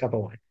on the cup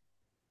of wine.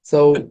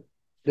 So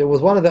there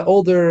was one of the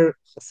older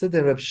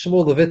Chassidim, Reb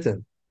Shmuel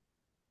Levitin.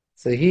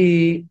 So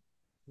he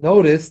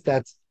noticed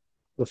that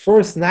the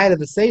first night of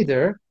the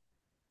Seder,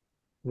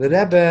 the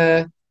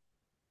Rebbe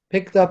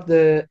picked up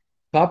the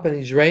cup and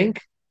he drank,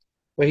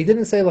 but he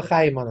didn't say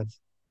l'chaim on it.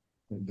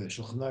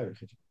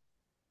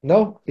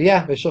 No,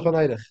 yeah, Shulchan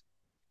Aruch.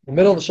 In the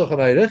middle of the Shulchan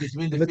Aruch,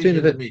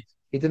 between the meat.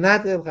 He did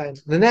not say l'chaim.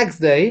 The next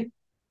day,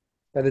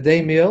 by the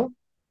day meal,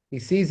 he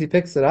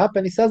picks it up,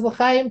 and he says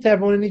l'chaim to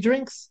everyone, and he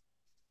drinks.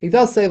 He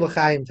does say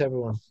l'chaim to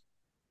everyone.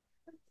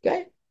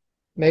 Okay?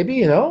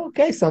 Maybe,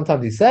 okay,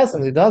 sometimes he says,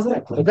 sometimes he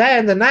doesn't. But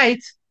then the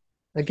night,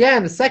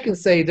 again, the second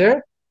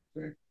Seder,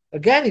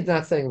 again, he's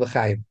not saying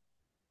l'chaim.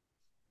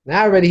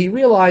 Now already he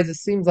realized it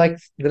seems like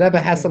the Rebbe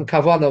has some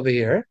kavan over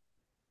here.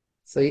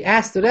 So he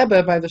asked the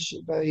Rebbe by the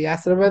Suda, he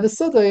asked the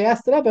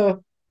Rebbe,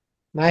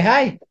 my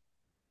hi.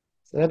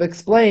 So the Rebbe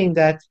explained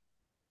that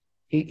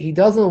he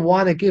doesn't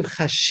want to give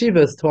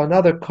chashivas to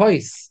another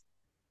kois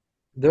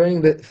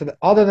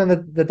other than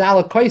the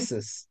Dalet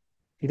Kosos.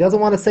 He doesn't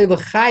want to say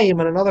l'chaim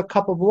on another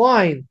cup of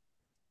wine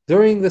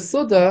during the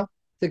Suda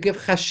to give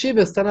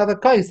chashivas to another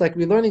kois, like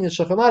we're learning in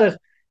Shulchan Aruch,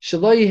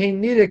 shelo yehei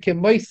nireh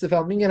kemoisef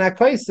al minyan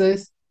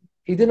hakosos.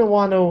 He didn't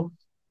want to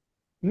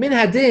min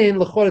hadin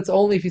l'chor. It's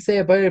only if you say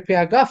a bayir pi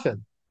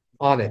agafen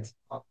on it.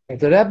 But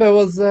the Rebbe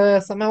was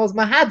somehow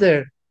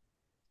mahader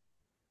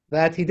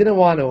that he didn't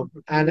want to,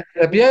 and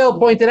Rabbi Yoel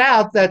pointed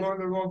out that We're going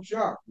to the wrong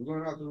shop. We're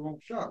going out to the wrong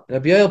shop.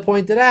 Rabbi Yoel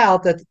pointed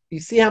out that you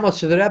see how much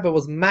the Rebbe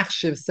was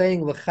machshiv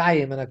saying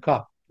l'chaim in a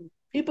cup.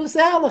 People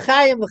say, "Oh,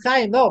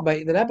 l'chaim." No,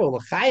 but the Rebbe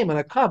l'chaim in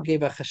a cup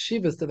gave a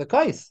chashivas to the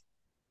kois,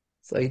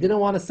 so he didn't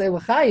want to say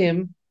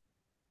l'chaim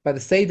by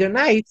the Seder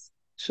night.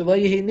 Shelo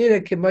yehi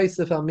nireh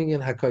kemoisef al minyan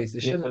hakois.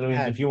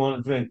 If you want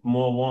to drink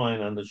more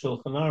wine on the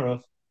Shulchan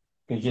Aruch,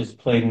 you can just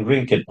plain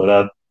drink it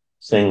without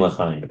saying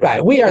l'chaim.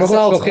 Right, we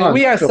ourselves,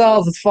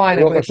 it's fine.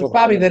 It's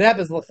probably the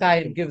Rebbe's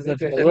l'chaim gives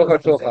it. Api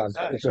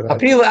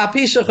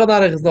Shulchan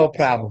Aruch is no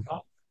problem.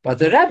 But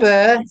the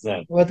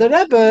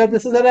Rebbe,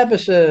 this is a Rebbe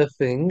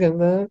thing,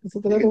 and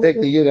You can take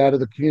the yid out of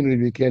the community,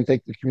 but you can't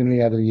take the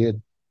community out of the yid.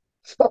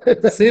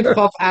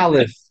 Sivchof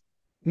Aleph.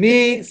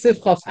 Mi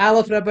Sivchof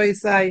Aleph, Rabbi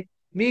Yisai.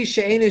 Mi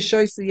she'ene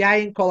shoyse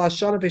yayin kol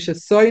hashana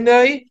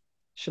b'shesoynoi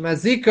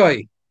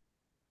shemazikoi.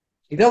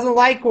 He doesn't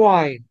like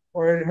wine,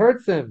 or it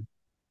hurts him.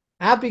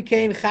 Happy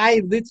Kain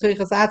Chayiv Litzchei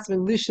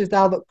Chasatzmin Lishis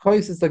Dal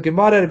Koises the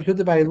Gemara Rabbi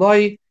Yehuda Bar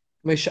Eloi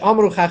Mesh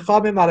Amru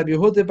Chachamim Rabbi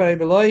Yehuda Bar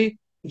Eloi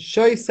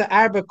Shoyse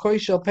Arba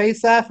Koishel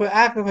Pesach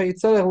V'Achav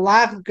HaYitzorech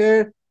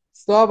Lachger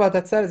Stova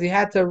that says he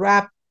had to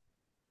wrap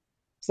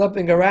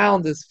something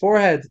around his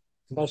forehead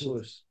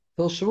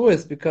till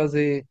Shavuos because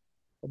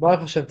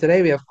Baruch Hashem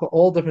today we have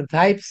all different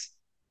types.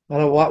 I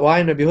don't know what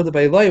wine Rabbi Yehuda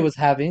Bar Eloi was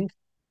having,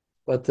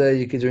 but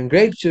you could drink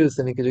grape juice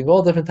and you could drink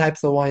all different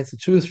types of wines to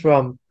choose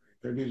from.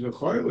 Maybe he's a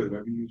chaylik.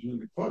 Maybe he's in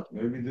the pot.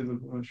 Maybe he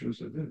didn't want to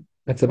say that.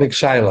 That's a big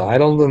shaila. I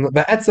don't.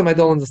 But etzem, I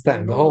don't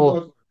understand the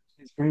whole.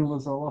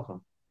 Chayev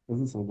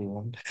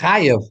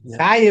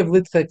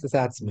litchek this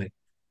atzmei.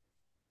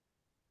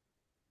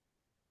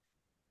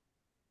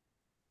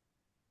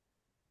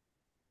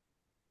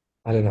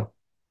 I don't know.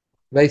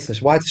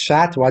 Veisish, why it's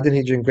shot? Why didn't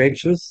he drink grape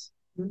juice?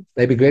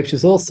 Maybe grape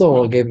juice also,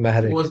 or gave him a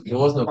headache. There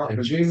was no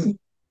grape juice.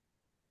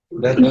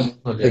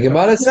 The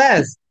Gemara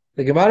says.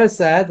 The Gemara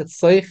said that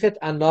Soichet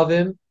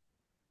Anavim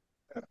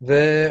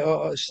the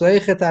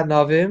Shleichet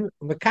Anavim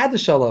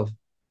Mekadosh Alav.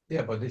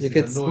 Yeah, but this you is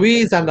could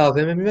squeeze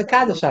Anavim and be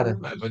Mekadosh on him.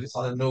 But this is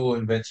a new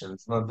invention.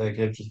 It's not like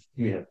grape juice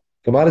you have.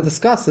 Gemara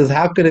discusses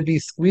how could it be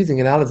squeezing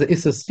and how is it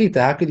Isus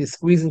How could you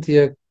squeeze into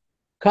your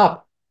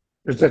cup?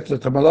 It's a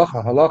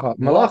halacha.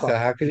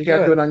 How could you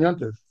can't do it on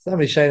Yontif?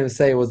 Somebody should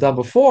say it was done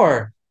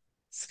before.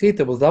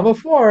 Skita was done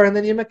before, and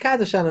then you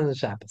Mekadosh on the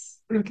Shabbos.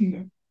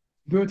 Drinking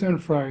Do it on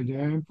Friday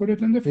and put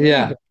it on the Friday.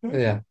 Yeah,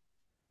 yeah.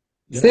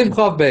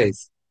 Simcha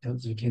base.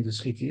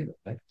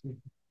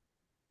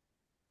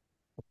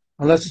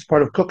 Unless it's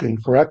part of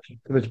cooking, correct?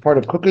 If it's part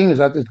of cooking, is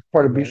that it's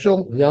part of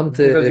bishul? Yontif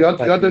Because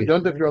might be,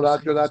 yontif, you're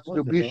allowed to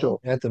do bishul.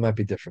 Yontif might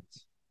be different.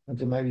 Want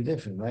it might be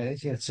different, right?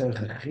 If you had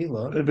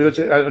tzorich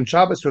Because on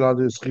Shabbos you're allowed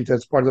to do schita,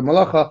 it's part of the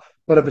malacha.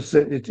 But if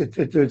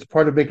it's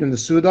part of making the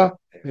suda,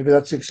 maybe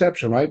that's the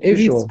exception, right? If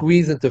you Bishul.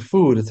 squeeze into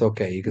food, it's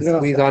okay. You can Yeah.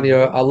 squeeze on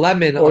a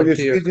lemon Or you're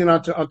onto your. squeezing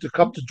onto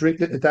cup to drink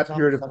it at that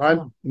period of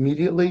time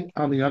immediately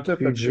on the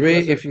yontif.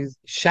 If you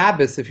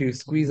Shabbos, if you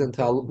squeeze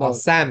into a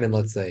salmon,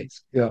 let's say,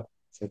 Yeah.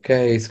 it's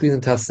okay. Squeeze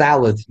into a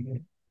salad.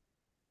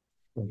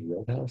 But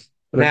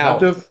Now,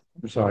 yontif,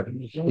 I'm sorry.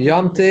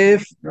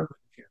 Yontif,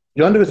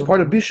 Yontif is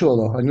part of bishul,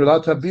 though, and you're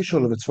allowed to have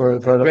bishul if it's for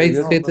great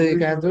skita you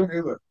can do.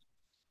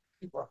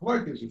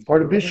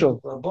 part of bishul.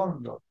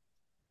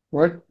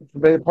 Right?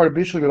 Part of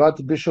bishul, you're allowed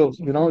to bishul.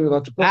 You're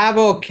allowed to.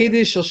 Avo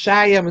kiddush shel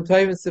shaya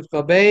mitoyim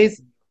sifcha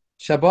beis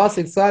Shabbos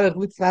itzarech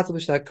litzlat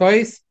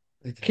b'shtakois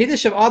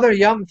kiddush of other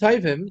yom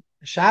tovim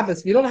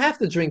Shabbos. You don't have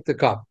to drink the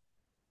cup.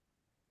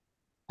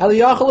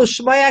 Aliyachol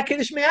shmaya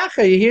kiddush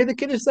me'acha. You hear the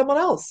kiddush of someone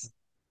else.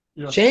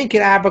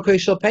 Shenkin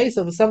arbakois shel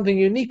pesach is something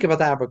unique about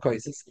the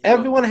arbakois.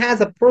 Everyone has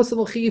a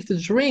personal chiyuv to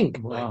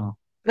drink,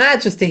 not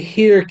just to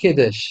hear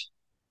kiddush.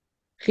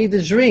 Chiyuv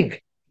to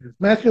drink.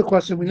 Ask you a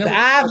question. We never.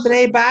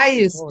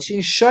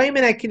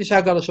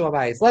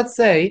 Let's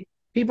say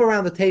people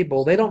around the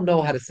table, they don't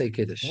know how to say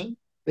Kiddush.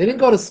 They didn't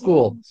go to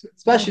school,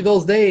 especially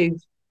those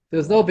days. There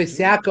was no Beis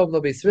Yaakov,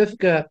 no Beis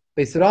Rivka,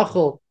 Beis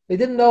Rachel. They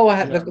didn't know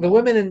the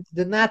women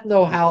did not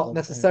know how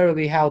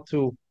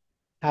to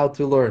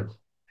learn,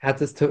 how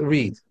to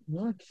read.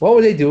 What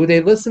would they do?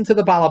 They listen to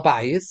the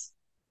Balabayis.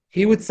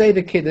 He would say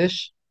the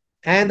Kiddush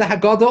and the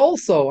Haggadah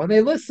also, and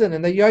they listen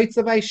and the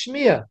Yoitza by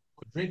Shmiya.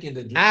 Drinking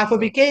the drink. They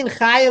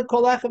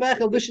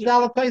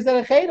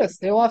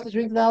all have to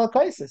drink the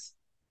Halachos.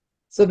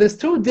 So there's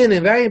two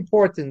dinim, very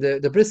important.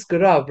 The Brisker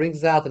Rav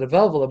brings out the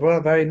Velvel, brought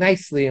it very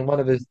nicely in one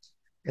of his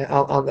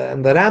on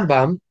the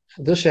Rambam.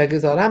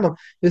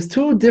 There's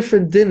two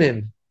different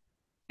dinim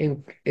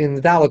in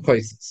the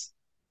Halachos.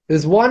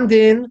 There's one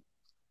din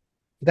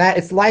that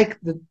it's like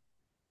the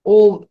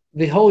whole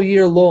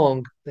year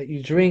long that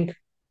you drink.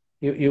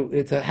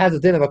 It has a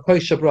din of a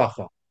koisha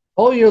bracha.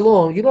 All year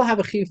long, you don't have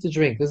a chiv to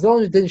drink. There's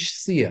only din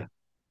shia.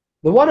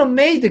 The one who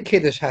made the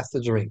kiddush has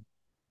to drink.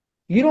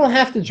 You don't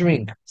have to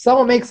drink.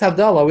 Someone makes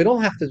Havdalah, we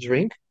don't have to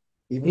drink.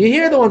 You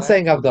hear the one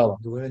saying Havdalah.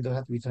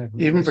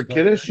 Even for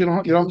kiddush, you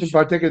don't have to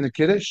partake in the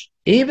kiddush.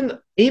 Even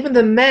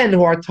the men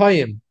who are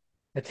toyim,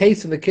 a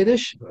taste of the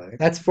kiddush,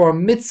 that's for a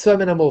mitzvah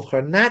and a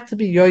muvcher, not to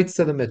be yoitz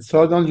of the mitzvah.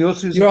 So you're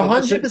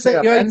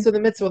 100% yoitz of the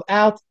mitzvah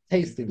without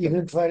tasting.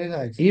 Even Friday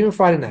night. Even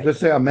Friday night.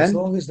 Just say amen. As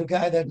long as the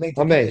guy that made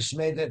the kiddush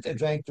made it,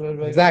 drank to it.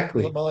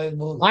 Exactly.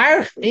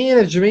 Our in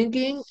of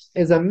drinking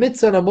is a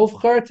mitzvah and a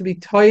muvcher to be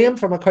toyim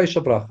from a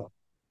kosher bracha.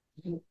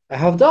 A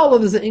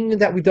havdalah is an inyan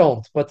that we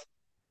don't, but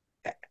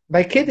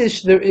by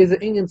kiddush there is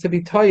an inyan to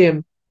be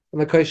toyim from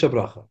a kosher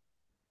bracha.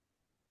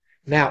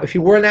 Now, if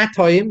you were not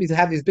toyim, you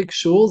have these big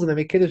shuls and they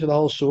make kiddush for the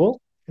whole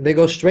shul, and they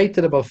go straight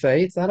to the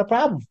buffet. It's not a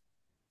problem.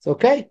 It's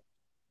okay.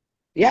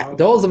 Yeah,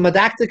 those are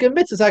medactic and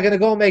mitzvahs are going to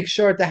go make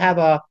sure to have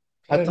a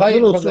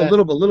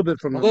little bit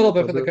from the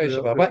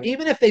kosher bracha. But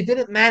even if they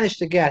didn't manage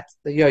to get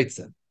the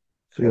yotzim,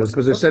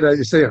 because they said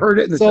you say heard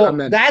it and they said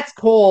amen. That's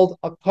called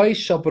a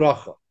kosher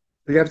bracha.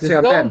 You have to say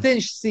amen. amen. Don't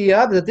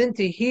shia, but the din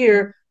to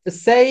hear to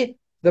say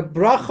the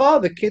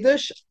bracha, the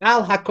kiddush,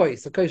 al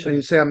hakois. So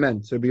you say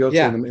amen. So be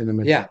yotzim in the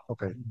mitzvah. Yeah.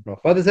 Okay.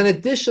 But there's an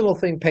additional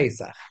thing,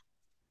 Pesach.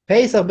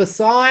 Pesach,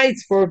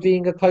 besides for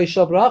being a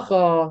kosher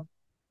bracha,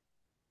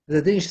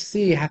 the din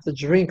shia you have to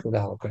drink with the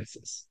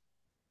halachos.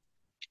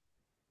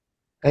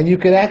 And you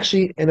could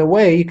actually, in a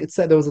way, you could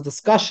say there was a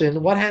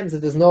discussion. What happens if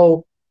there's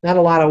not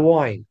a lot of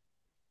wine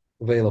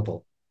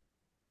available?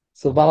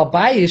 So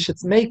Balabayish,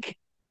 it's make,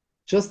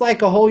 just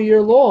like a whole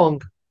year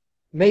long,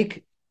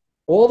 make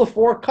all the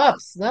 4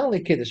 cups, not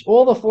only Kiddush,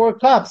 all the 4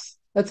 cups.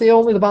 Let's say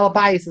only the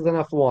Balabayis is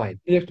enough wine.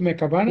 You have to make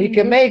Havana? He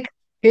can make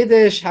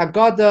Kiddush,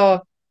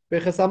 Haggadah,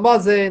 Birchas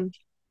Hamazon,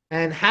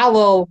 and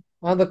Halal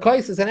on the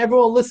Kosos, and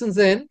everyone listens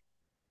in,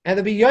 and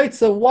there'll be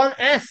Yotza, one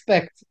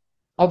aspect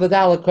of the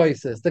Dalet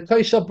Kosos, the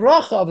Kosher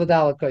Bracha of the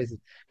Dalet Kosos,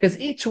 because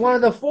each one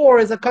of the 4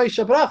 is a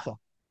Kosher Bracha.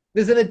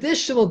 There's an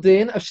additional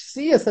din of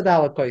Shiyas the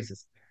Dalet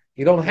Kosos.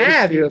 You don't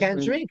have, you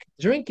can't drink.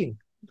 Drinking.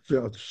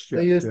 So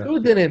there's 2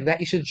 dinim that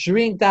you should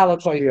drink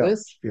Dalet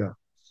Kosos. Yeah.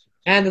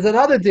 And there's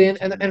another din,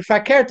 and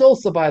Fakert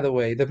also, by the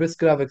way, the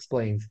Brisker Rav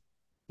explains.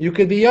 You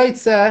could be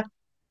Yotza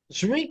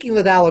drinking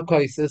the Dalet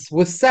Kosos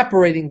with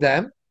separating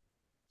them.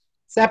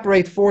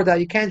 Separate 4 that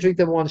you can't drink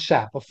them in one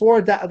shot. But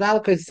 4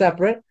 Dalet Kosos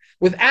separate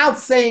without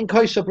saying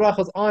kosher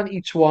brachas on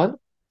each one.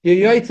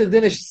 You're Yotza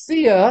din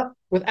shia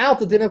without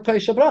the din of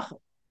kosher bracha.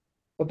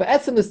 But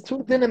Ba'etzim there's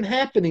 2 dinim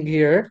happening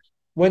here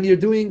when you're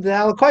doing the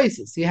Dalet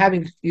Kosos.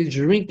 You're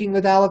drinking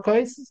the Dalet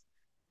Kosos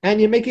and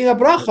you're making a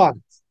bracha on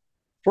it.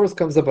 First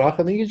comes the bracha,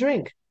 and then you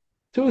drink.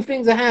 2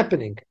 things are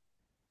happening.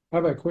 I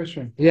have a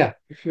question. Yeah,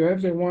 If you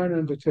have the wine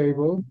on the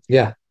table,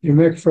 yeah. you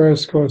make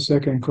first course,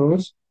 second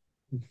course.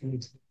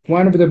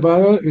 Wine of the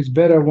bottle is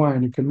better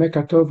wine. You can make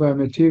a tova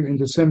metiv in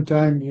the same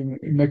time you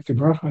make the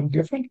bracha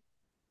different.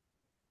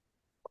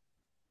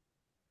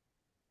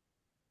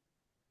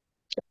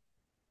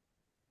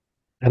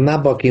 I'm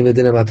not bucking the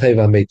dinner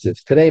matayva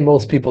meitiv. Today,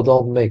 most people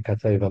don't make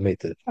matayva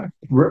meitiv.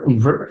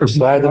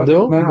 So I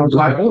do.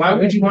 Why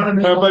would you want to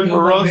make Rabbi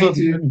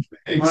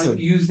Baroza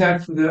use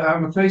that for the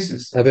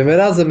Amathesis? Rabbi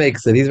Meraza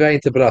makes it. He's very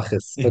into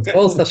brachas. But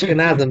most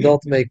Ashkenazim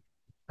don't make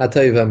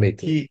matayva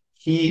meitiv.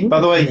 By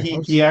the way,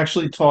 he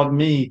actually taught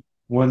me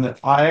when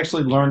I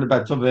actually learned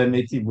about Tova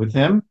Meti with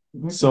him.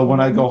 So when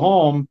I go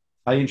home,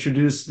 I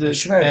introduce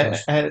this at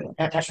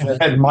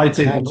my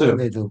table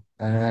too.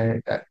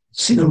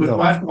 No,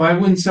 but why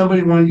wouldn't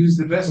somebody want to use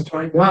the best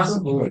wine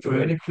possible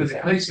for the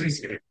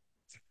places?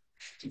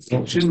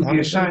 It shouldn't be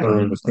a shine.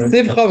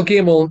 Sivchav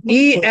Gimel.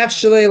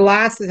 Actually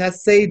last it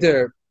has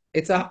seder.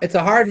 It's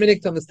a hard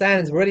minute to understand.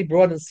 It's already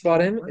brought in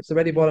Svarim. It's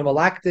already brought in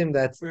Malaktim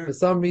that for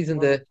some reason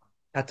the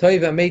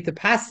Atoiva made it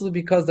passively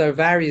because there are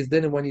various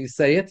dinner when you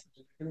say it.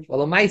 Well,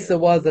 the Maisa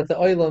was that the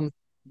Oilam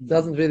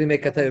doesn't really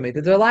make Atoiva made.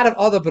 There are a lot of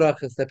other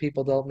brachas that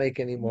people don't make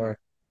anymore.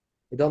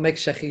 You don't make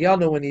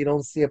Shechiyanu when you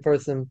don't see a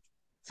person.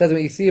 It says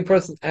when you see a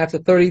person after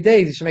 30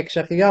 days, you should make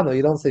Shechiyanu.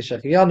 You don't say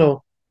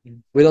Shechiyanu.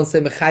 We don't say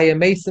Mechaya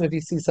Mason if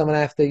you see someone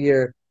after a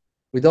year.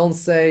 We don't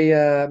say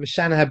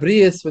Mishana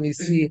Habrius when you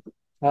see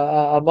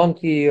a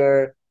monkey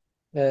or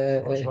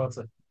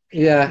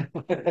yeah,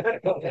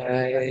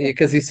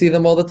 because you see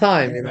them all the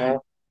time, you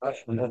know.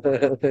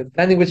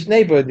 Depending which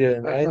neighborhood you're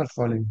in, right? That's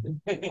not funny.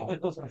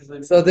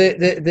 So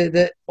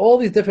the all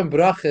these different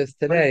brachas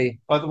today.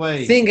 By the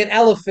way, Seeing an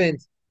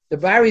elephant, the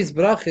various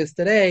brachas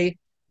today.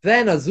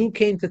 Then a zoo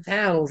came to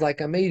town. It was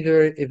like a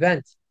major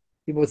event.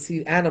 People would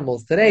see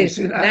animals today.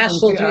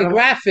 National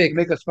Geographic,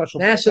 make a special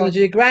National bracha.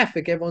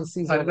 Geographic. Everyone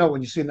sees. I know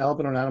when you see an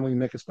elephant or an animal, you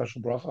make a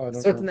special bracha. I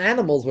don't Certain know.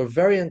 animals were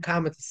very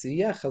uncommon to see.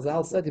 Yeah,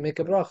 Chazal said you make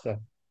a bracha.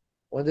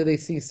 When do they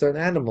see certain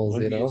animals?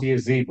 When You do you know, see a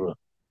zebra?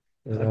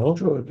 you know.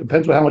 True. It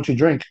depends on how much you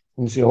drink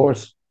when you see a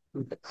horse.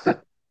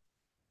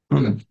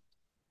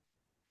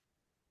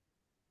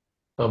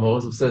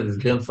 Moses said his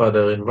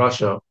grandfather in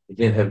Russia he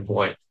didn't have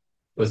wine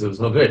because there was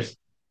no grapes.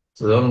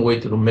 So the only way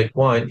to make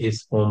wine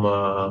is from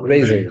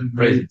Raisin.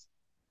 raisins.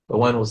 The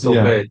wine was so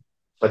bad,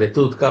 by the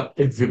third cup,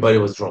 everybody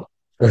was drunk.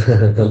 Yeah.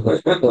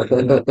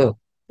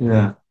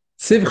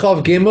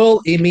 Sivchov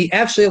Gimel imi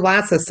efshe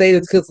lasa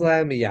seder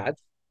tchilzlah miyad.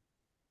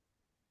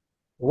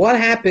 What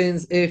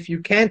happens if you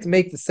can't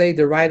make the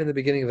seder right in the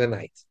beginning of the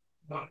night?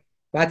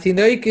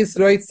 Vatinoikis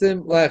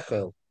roitzim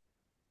lechel,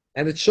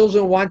 and the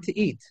children want to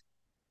eat.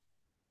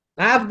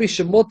 Av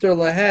b'shemuter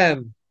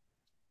lahem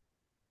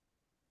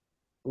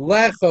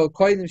lecho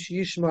koidim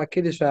sheyishma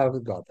kiddush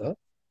v'avgata.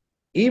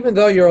 Even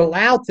though you're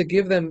allowed to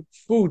give them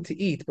food to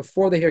eat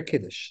before they hear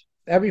Kiddush.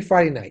 Every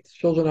Friday night,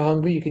 children are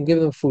hungry, you can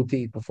give them food to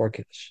eat before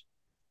Kiddush.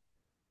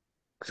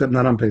 Except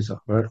not on Pesach,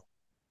 right?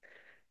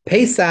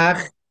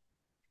 Pesach,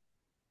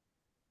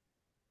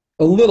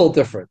 a little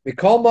different.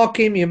 Mikol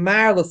mokim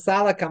yimar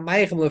l'salak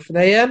hamayichem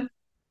lefneim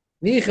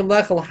nichem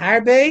lechel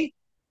harbe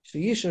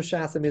sheyishim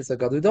shas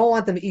mitzvah. We don't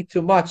want them to eat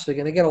too much. They're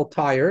going to get all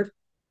tired.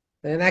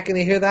 They're not going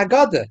to hear the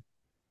Haggadah.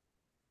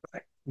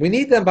 We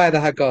need them by the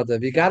Haggadah.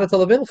 We got it to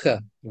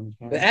Levincha.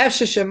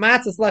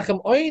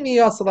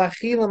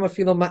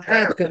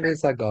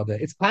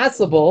 It's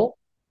possible,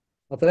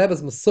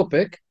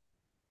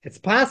 it's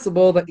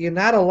possible that you're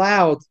not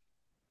allowed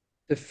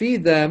to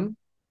feed them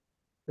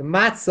the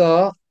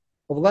matzah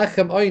of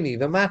lechem oini,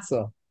 the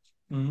matzah.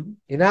 Mm-hmm.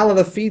 You're not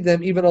allowed to feed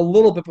them even a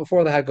little bit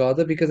before the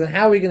Haggadah, because then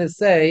how are we going to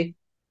say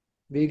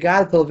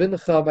because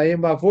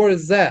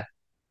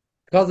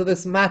of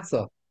this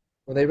matzah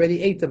when they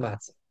already ate the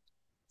matzah?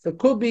 So it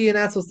could be you're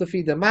not supposed to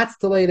feed the matzah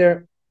till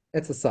later.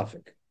 It's a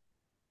suffix.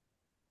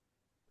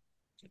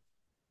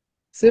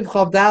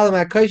 Sivchav dalam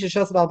hakoysh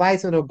shas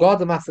balbayis and God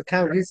the matzah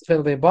kam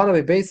yisrael ve'bana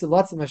ve'beis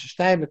lots of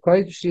mashtayim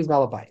hakoysh she's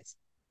balbayis.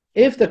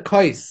 If the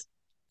kois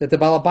that the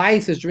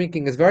balbayis is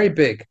drinking is very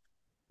big,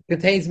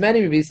 contains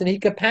many reviews, and he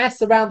could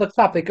pass around the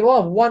cup. They could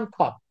all have one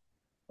cup.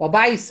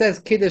 Balbayis says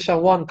kiddush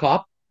on one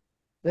cup,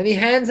 then he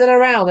hands it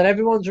around, and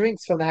everyone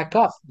drinks from that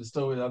cup.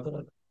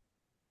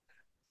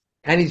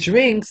 And he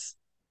drinks.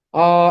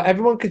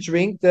 Everyone could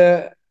drink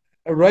the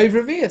Roiv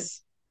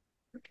Revius.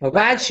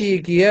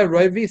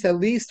 Revius, at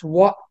least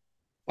what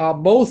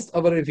most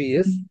of a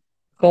Revius,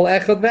 Kol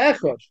Echad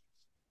Ve'echad.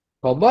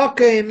 Kol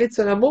Makei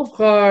Mitzvah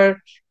Amuvchar,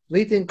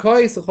 Litin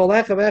Kois, Kol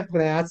Echad Ve'echad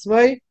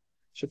Ve'atzmai,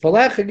 Shekol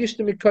Echad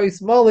Gishtem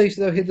Kois Moli,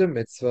 Shelo Hidr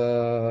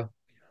Mitzvah.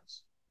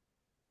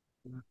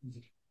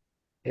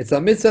 It's a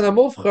Mitzvah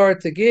Amuvchar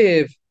to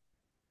give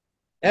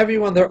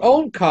everyone their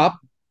own cup.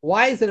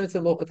 Why is it a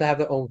Mitzvah Amuvchar to have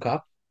their own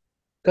cup?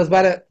 Because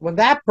when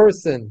that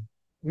person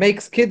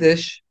makes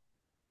Kiddush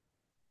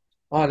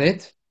on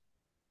it,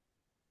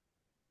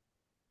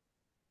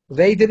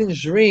 they didn't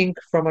drink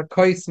from a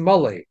kois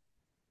mole.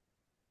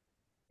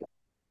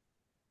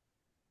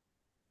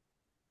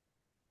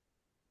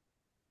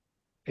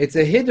 It's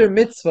a hiddur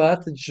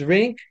mitzvah to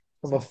drink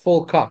from a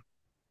full cup.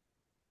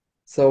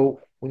 So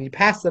when you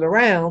pass it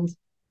around,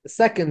 the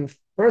second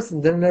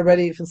person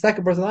the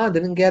second person on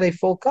didn't get a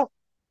full cup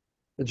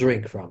to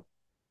drink from.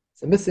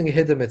 So missing a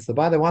hidden mitzvah.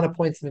 But I want to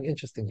point something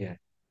interesting here.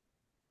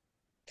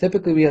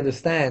 Typically, we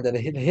understand that a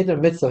hidden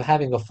mitzvah of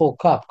having a full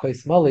cup,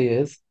 kois mali,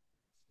 is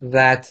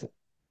that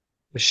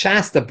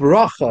b'shas the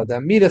bracha, the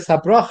midas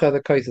habracha,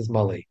 the kois is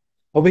mali.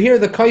 Over here,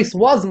 the kois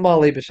was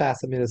mali b'shas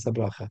the midas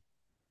habracha,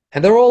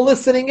 and they're all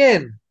listening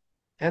in,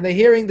 and they're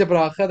hearing the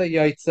bracha, the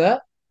yaitza.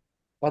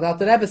 But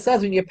Alter Rebbe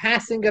says when you're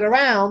passing it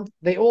around,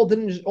 they all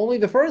didn't. Only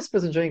the first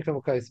person drank from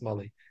a kois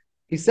mali.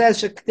 He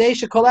says it's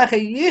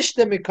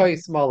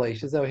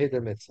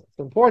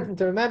important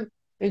to remember.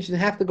 You should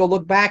have to go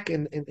look back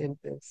in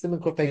Siman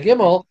Kufay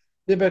Gimel,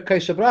 Diber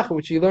Kois Bracha,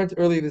 which you learned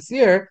earlier this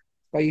year.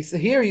 But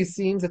here he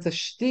seems that the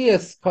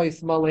shtiyas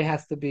kois mali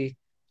has to be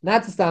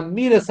not just a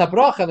midas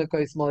habracha in a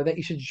kois mali, that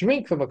you should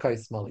drink from a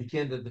kois mali. You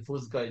can't let the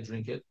first guy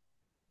drink it,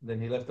 then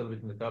he left a little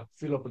bit in the cup,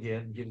 fill up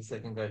again, give the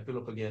second guy, fill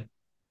up again.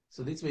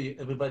 So this way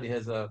everybody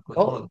has a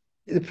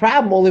the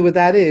problem only with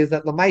that is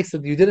that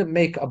Lamaisa, you didn't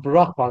make a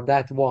bracha on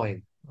that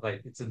wine. Right,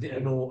 it's a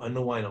new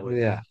wine already.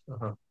 Yeah.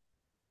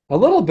 A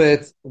little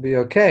bit will be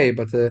okay,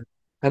 but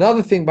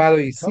another thing, by the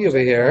way, you see over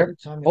here,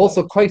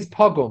 also kois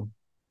pogum.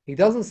 He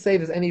doesn't say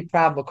there's any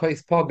problem with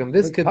kois pogum.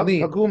 This could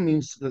mean pogum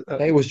means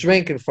that he was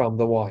drinking from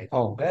the wine.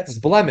 Oh, it's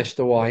blemished,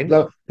 the wine.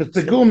 The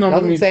pogum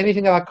doesn't say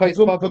anything about kois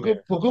pogum.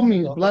 Pogum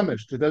means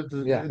blemished.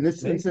 Yeah. In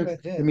this instance,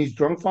 it means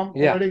drunk from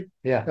already?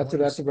 Yeah. That's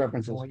the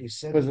reference.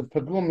 Because the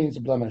pogum means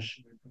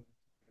blemish.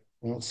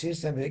 Well, it seems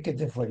to make a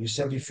difference. What you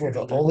said before,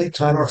 the only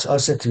time it's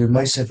us to be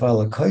Meisef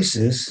ala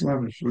Kosis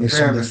is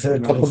from the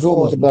third to the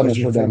fourth, because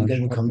you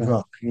didn't become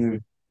drunk.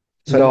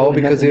 So no,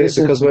 because you're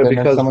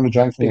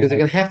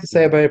gonna have to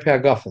say about your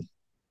pe'agafen.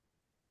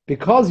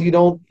 Because you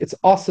don't, it's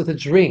also to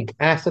drink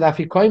after the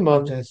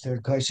afikoyman. The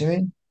third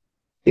Kosis,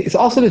 it's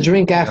also to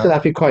drink after the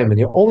afikoyman.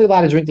 You're only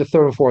allowed to drink the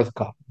third and fourth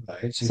cup.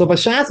 Right. So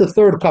b'shas the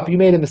third cup, you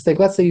made a mistake.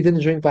 Let's say you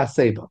didn't drink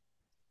baseba,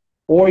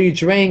 or you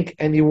drank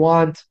and you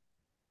want.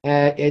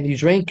 And you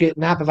drank it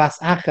not b'vas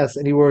achas,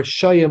 and you were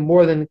shoyim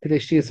more than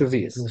kedeshiyas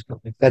revius.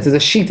 That is a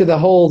sheet of the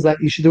holes that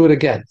you should do it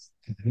again.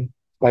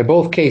 By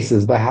both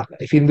cases,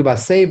 if you do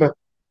baseba,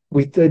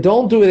 we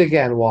don't do it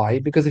again. Why?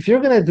 Because if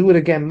you're going to do it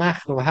again,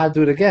 machno, how to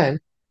do it again,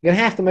 you're going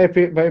to have to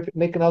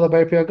make another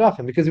bar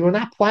piyagafen, because you were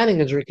not planning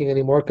on drinking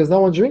anymore, because no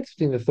one drinks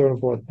between the third and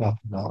fourth cup,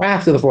 or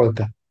after the fourth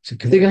cup. So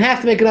you're going to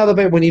have to make another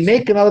bar. When you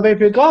make another bar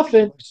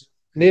piyagafen,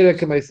 neither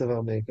can make.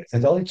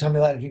 And the only time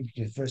you're allowed to drink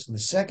the first and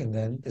the second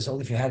then is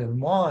only if you had in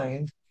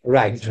mind.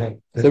 Right.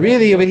 So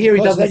really over here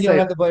he doesn't say. You don't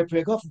have the boy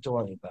pre-coffin to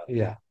worry about.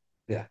 Yeah.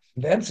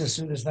 The emphasis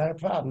is not a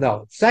problem.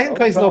 No. Second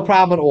cup is no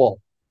problem at all.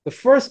 The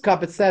first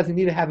cup, it says you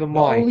need to have in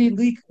mind. The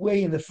only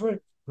way in the first,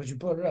 because you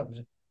brought it up,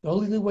 the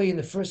only way in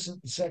the first and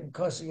second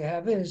cup that you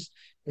have is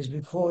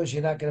because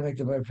you're not going to make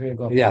the boy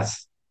pre-coffin.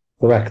 Yes.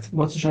 Correct.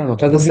 What's the general?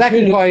 But the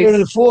second third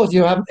and the fourth,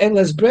 you have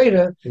endless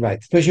greater,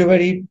 right? Because you're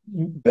making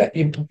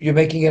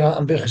it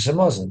on Birchas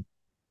Hamazon.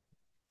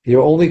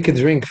 You only can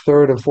drink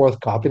third and fourth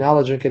cup. You're not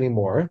allowed to drink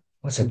anymore.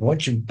 What's that?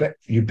 Once you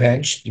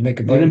bench, you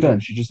make a. You didn't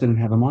bench. You just didn't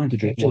have a mind to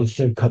drink. The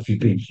third cup you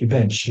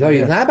bench. No,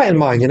 you're not in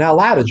mind. You're not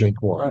allowed to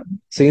drink more. Right.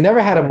 So you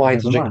never had a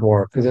mind to drink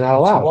more because you're not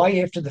allowed. So why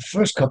after the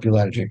first cup you're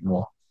allowed to drink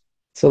more?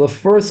 So the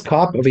first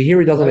cup over here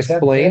he doesn't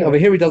explain. Over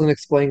here he doesn't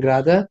explain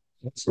Grada.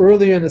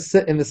 Earlier in the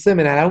Siman,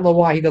 and I don't know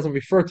why he doesn't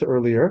refer to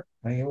earlier.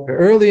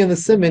 Early in the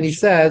Siman, he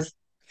says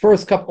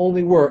first cup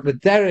only work. The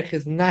derech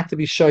is not to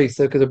be shoyse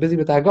because they're busy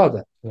with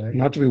Agada. Right.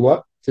 Not to be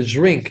what? To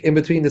drink in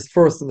between this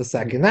first and the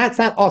second. That's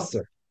not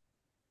usher.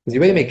 Because you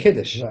already make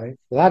kiddush. Right.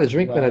 A lot of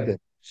drink when I did.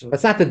 So,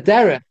 that's not the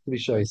derech to be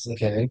shoyse.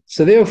 Okay.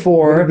 So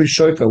therefore, what is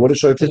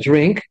shoyfe? To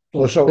drink.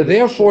 So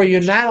therefore, you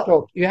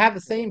have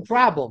the same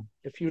problem.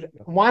 If you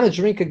want to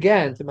drink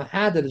again, to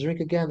mahada to drink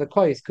again the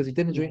kois because you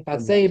didn't drink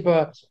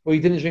vaseba or you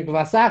didn't drink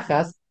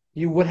vasachas,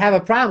 you would have a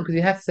problem because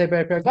you have to say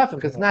bar piyagafen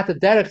because it's not the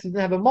derech. You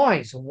didn't have a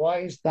mind. So why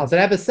is that? So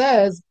the Rebbe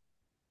says.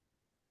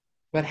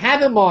 But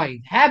have in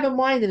mind,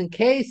 and in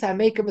case I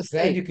make a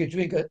mistake. Then you could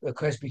drink a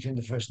kois between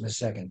the first and the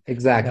second.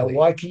 Exactly. Now,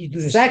 why can you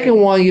do the second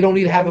one? You don't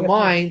need to have in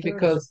mind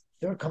because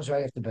third comes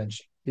right after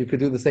bench. You could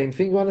do the same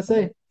thing. You want to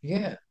say?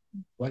 Yeah.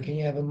 Why can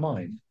you have in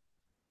mind?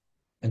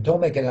 And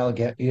don't make an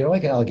allegation. You don't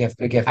make an allegation.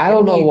 I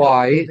don't know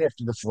why.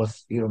 After the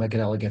fourth, you don't make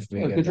an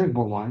allegation. You could drink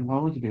more wine. Why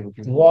would you be able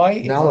to drink? Why?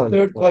 It's the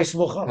third kois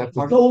lucham.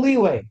 There's no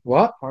leeway.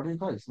 What? Part of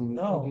the kois.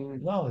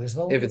 No, there's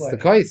no leeway. If it's the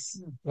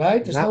kois.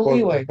 Right? There's no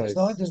leeway. There's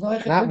no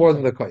not more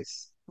than the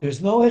kois.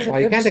 There's no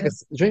you can't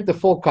drink the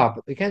full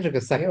cup. You can't drink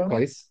a second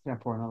kois. Yeah,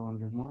 pour another one,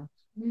 drink more.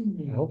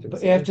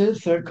 But after the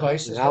third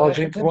kois, I'll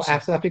drink more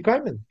after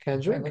afikoyman.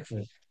 Can't drink.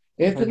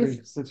 After the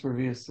 6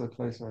 revius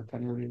place or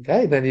 10 revius.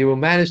 Okay, then you will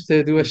manage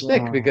to do a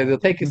shtick because you'll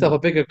take yourself a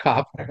bigger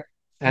cup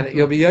and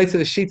you'll be yoy to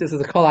the sheet. This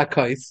is a kolak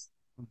kois.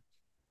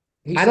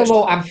 I don't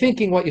know. I'm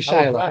thinking what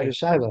Yeshayla.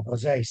 Yeshayla.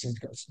 Jose,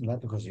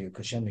 not because of you,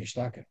 Kashem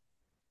Yishtaka.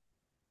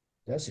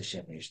 That's a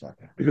Shem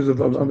Yishtaka. Because of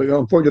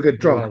before you get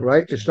drunk,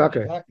 right?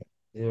 Yishtaka.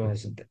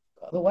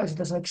 Otherwise, it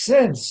doesn't make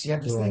sense. You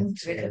have this Right.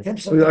 thing.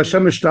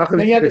 Hashem Ishtachar,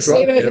 Then you have the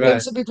same You're right.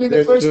 difference between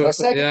the first, the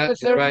second, Yeah, the you're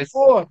third, right. and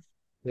fourth.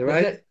 You're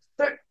right.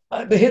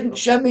 The hidden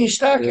Shemi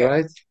Ishtaka. You're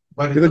right.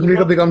 because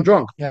you become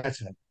drunk. Yeah,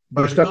 that's it.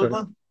 But the third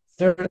one?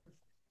 Third.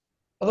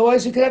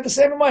 Otherwise, you could have the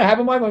same in mind. I have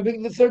in mind when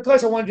I'm the third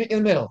course, I want to drink in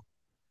the middle.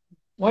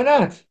 Why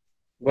not?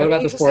 What about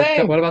the It's the fourth same.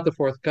 cup? What about the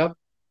fourth cup?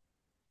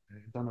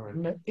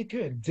 It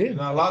could. You're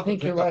not allowed I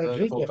think to you're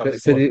drink allowed up to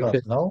the drink full it.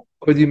 cup. No,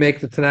 Could you make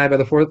the Tanai by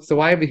the fourth? So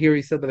why over here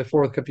he said by the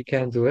fourth cup you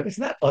can't do it? it's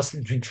not us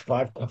that drinks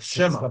 5 cups. 6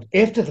 Shema. cups.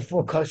 After the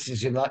 4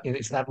 courses, you're not.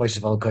 It's not most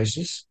of all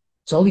courses.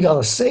 It's only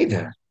all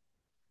Seder.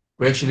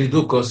 We actually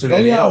do kosher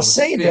Only all Eliyahu.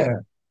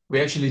 Seder. We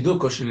actually do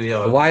kosher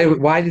Eliyahu.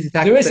 Why does he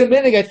have There to is say? a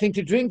minute, I think,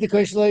 to drink the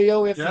kosher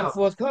Leo after Yeah. the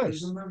 4th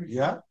course.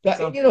 Yeah?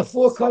 That, you know,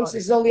 4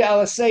 courses is only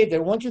all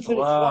Seder. Once you finish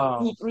Wow.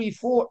 1, 2, 3,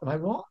 4. Am I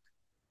wrong?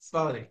 It's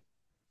funny.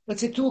 Let's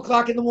say 2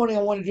 o'clock in the morning,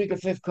 I want to drink a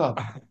 5th cup.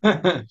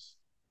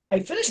 I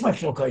finished my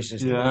 4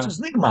 courses. Yeah. It's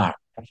just Nigmar.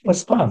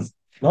 What's fun?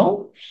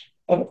 No?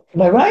 Am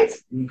I right?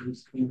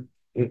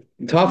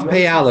 Tov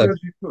Pei Aleph.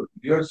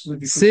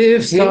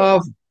 Siv See?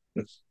 Tov.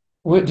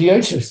 With the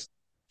Yoshes.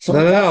 So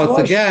No,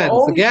 it's again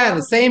only the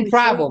problem same is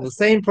problem. The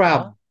same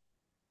problem. Huh?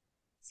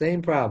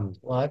 Same problem.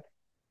 What?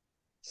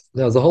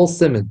 There's a whole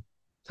simon.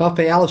 Tov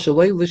Pei Aleph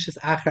Shaloi Lishis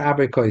Acher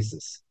Abre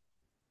Koises.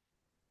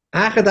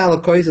 Acher Dala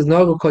Koises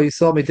Nogel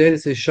Koisol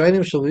Mideris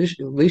Yishoinim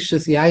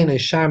Shalishis Yain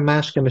Eshar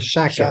Mashke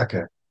Meshaka.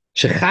 Shaka.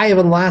 Shechayev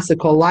and Lasa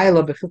Kol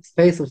Laila Bechitz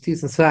Face of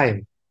Tis and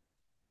Sayim.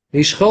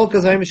 Nishchol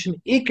Kazayim Mishim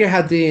Iker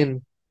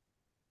Hadin.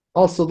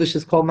 Also, this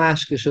is called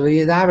Mashke.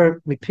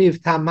 Shaliyidaver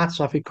Mipiv Tam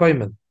Matshafi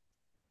Koiman.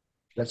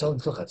 That's all the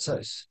Tuchat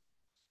says.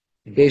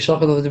 Geish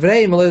Ochad of the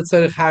Vrei Malid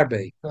Tzorich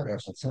Harbe.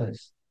 That's what it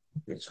says.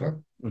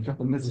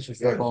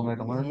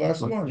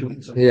 Last one.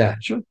 Yeah.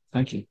 Sure.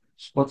 Thank you.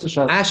 What's the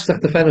shot? Ashtach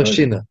Tefenu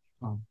Shina.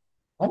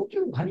 How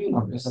do you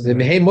know this? The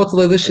Mehei Motel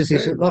Lishis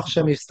Yishit Loch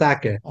Shem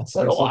Yistake.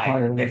 So do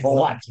I. For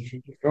what?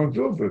 Don't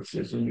do it.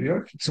 It's in New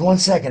York. So 1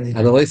 second.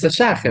 And the Lisa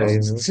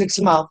Shacher. 6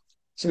 months.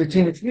 So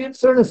between the 3 and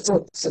 3rd and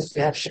 4th,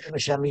 we have Shem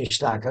Hashem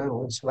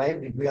Yishtaka. Right?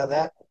 We agree on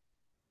that?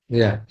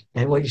 Yeah.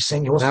 And what you're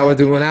saying, you Now we're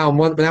doing now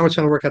we're trying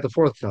to work out the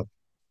fourth cup.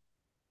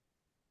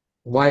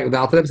 Why the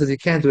Alter Rebbe says you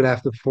can't do it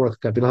after the fourth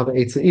cup. You don't have an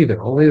eitzah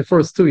either. Only the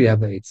first 2 you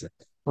have the eitzah.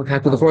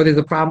 After the fourth is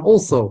a problem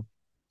also.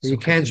 You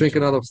can't drink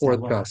another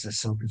 4th cup. That's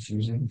so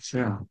confusing.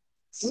 Yeah.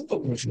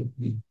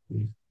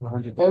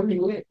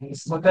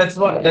 But that's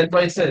why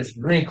it says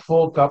drink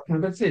 4 cups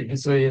and that's it.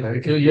 So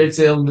you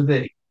say on the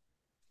day.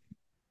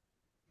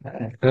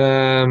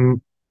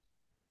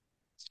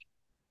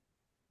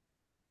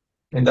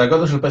 And the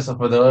Agada Shel Pesach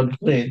for the Rebbe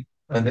clean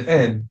at the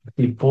end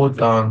he put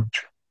on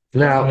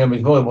Now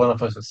one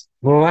of us.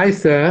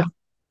 Moraisa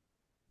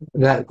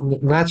that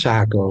not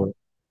Shahako.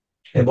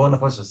 One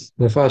of us.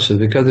 Nefashis,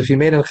 because if you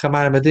made a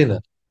Chamar Medina,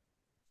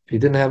 if you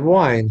didn't have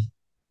wine,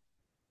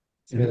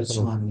 That's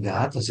one. The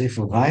Atta say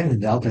for wine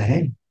and the Alta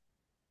Hain.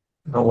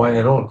 No wine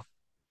at all.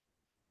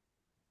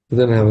 you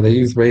didn't have. They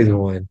used raisin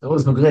wine. There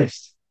was no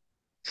grapes.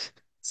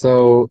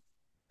 So,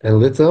 and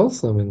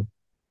littles. I mean,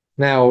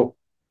 now,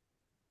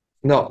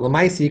 no,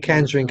 Lamaisi you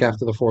can drink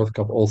after the 4th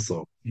cup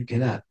also. You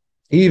cannot.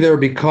 Either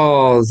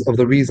because of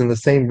the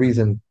same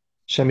reason,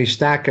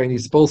 Shemishtaka, and you're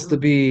supposed to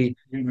be,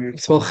 you're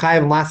supposed to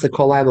chayav lasa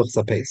kol ayluch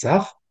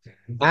sapesach,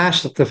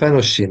 ash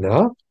tefenu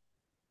shina.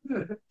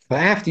 But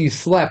after you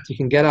slept, you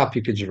can get up,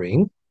 you could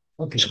drink.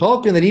 Okay.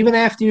 Hoping that even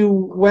after you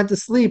went to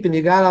sleep and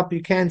you got up,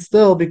 you can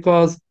still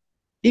because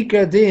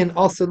ikar din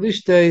also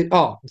lishte.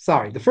 Oh,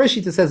 sorry. The first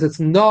sheet says it's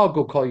no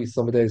go call you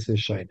somebody else's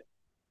shine.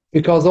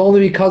 Because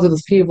only because of the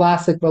skiv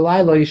lasik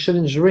balayla you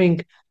shouldn't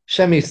drink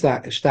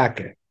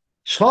shemishtaka.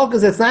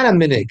 Shchokas, it's not a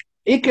minig.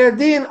 Ikar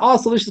din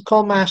also lishte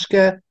call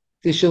mashke.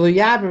 How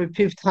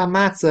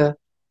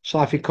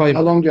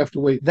long do you have to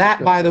wait?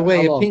 That, by the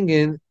way, How long?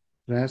 opinion,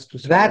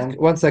 That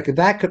 1 second,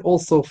 that could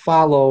also be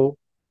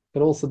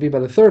by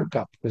the 3rd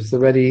cup, which is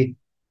already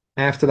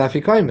after the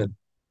Afikoyman.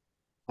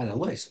 And a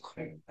lace.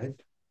 Right?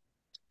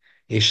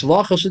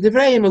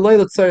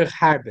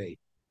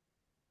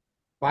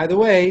 By the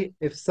way,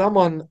 if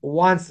someone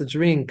wants to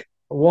drink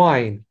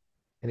wine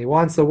and he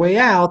wants a way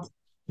out,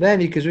 then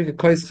you can drink a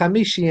kois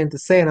chamishi and to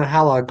say an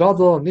hala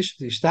gadol and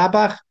nishti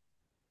shtabach.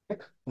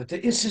 But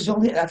the is is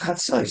only at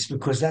Chatzos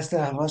because that's the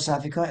Havas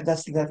Afikon.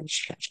 That's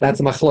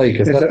That's machloikas.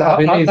 Is That's it- the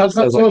Avinez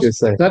says, like you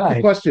say. That's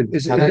the question.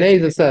 Is it?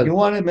 Avinez says. You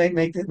want to make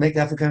the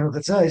Afikon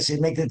Chatzos,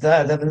 you make it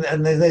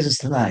and there's this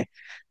tonight.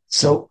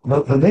 So,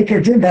 but make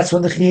your din. That's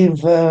when the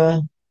chiv.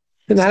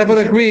 Not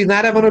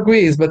everyone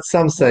agrees, but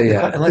some say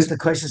yeah. Unless the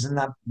questions are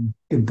not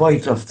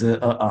bite of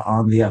the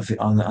on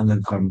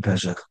the Korban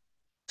Pesach.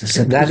 That's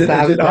Is it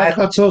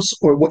Chatzos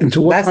or what? Into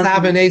what? That's the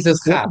time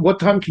Avinez's chap. what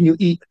time can you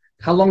eat?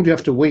 How long do you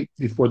have to wait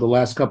before the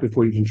last cup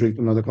before you can drink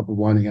another cup of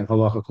wine again?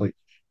 Halachically.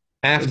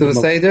 After the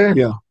Seder?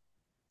 Yeah.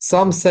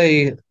 Some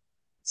say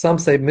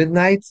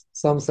midnight,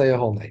 some say a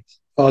whole night.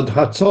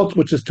 Chatzot,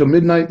 which is till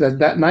midnight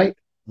that night.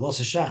 Los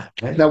Shach,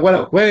 right? Now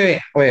what? Wait.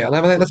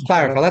 Let's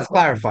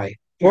clarify.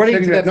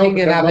 According to the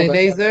opinion of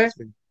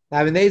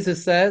Avinez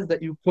says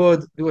that you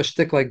could do a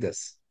shtick like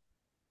this.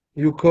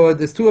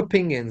 there's two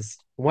opinions.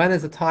 When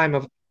is the time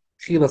of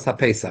Chilas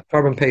HaPesach,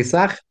 Korban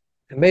Pesach,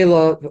 and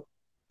Mela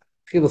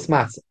Chilas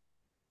Matzah?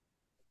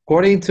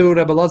 According to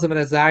Rebbe Elazar ben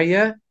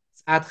Azariah,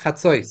 it's at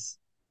Chatzos.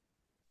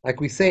 Like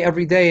we say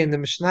every day in the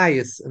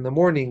Mishnayos in the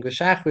morning,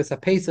 V'shachris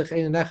HaPesach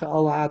ein necha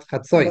ala at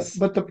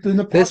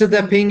Chatzos. This is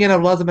the opinion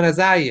of Elazar ben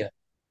Azariah.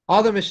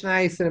 Other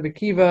Mishnayos in Rebbe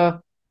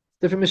Kiva,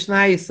 different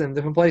Mishnayos in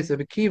different places.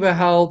 Rebbe Kiva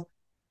held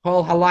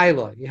whole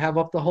halayla. You have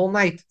up the whole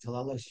night.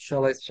 Shalos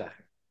Shachar.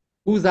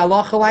 Who's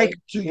halacha like?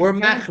 We're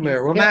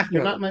machmer. We're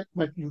machmer.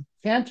 You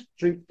can't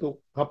drink the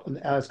cup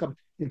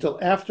until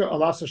after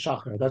Alasa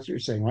Shachar. That's what you're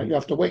saying, right? You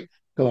have to wait.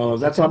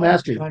 That's what I'm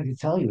asking. I'm trying to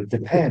tell you. It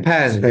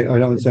depends. Okay, I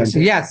don't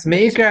understand. Yes,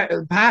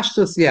 Meikar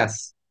Pashtus.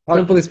 Yes,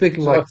 simply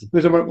speaking, like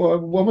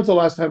when was the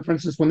last time, for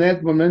instance, when they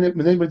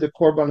made the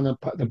korban and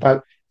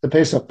the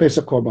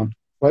Pesach korban,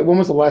 right? When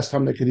was the last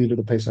time they could eat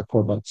the Pesach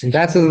korban?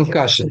 That's a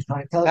discussion.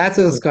 That's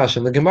a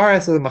discussion. The Gemara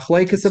says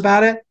machlekes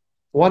about it.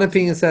 One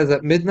opinion says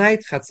at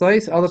midnight,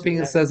 chatzos. Other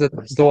opinion says at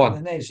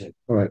dawn.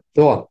 All right,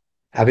 dawn.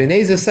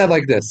 Abinazar said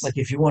like this. Like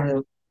if you want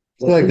to,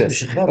 like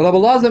this. But Rabbi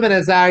Elazar ben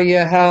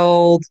Azariah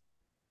held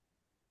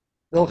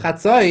the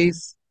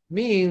chatzos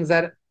means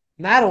that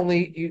not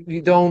only you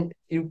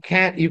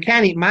can't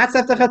eat matzah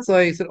after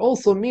chatzos. It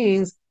also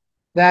means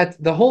that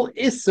the whole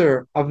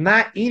isser of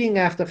not eating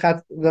after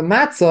the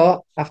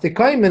matzah after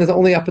koimen is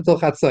only up until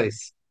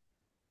chatzos.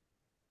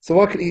 So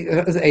what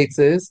his eights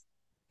is?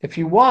 If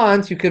you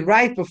want, you could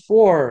right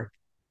before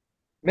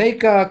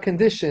make a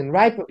condition.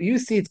 Right, you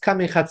see it's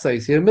coming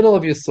chatzos. You're in the middle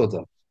of your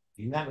suda.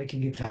 You're not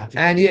making it happen.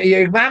 And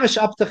you're mamish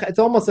up to. It's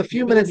almost a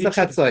few minutes to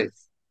chatzos.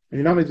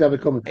 You're not making it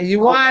coming. And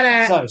you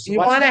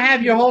wanna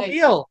have your whole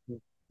meal.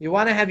 You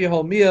want to have your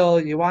whole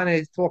meal. You want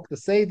to talk the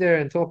seder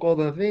and talk all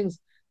the things.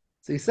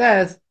 So he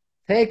says,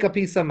 take a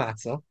piece of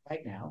matzah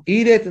right now,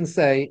 eat it, and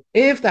say,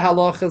 if the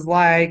halach is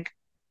like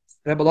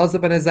Rebbe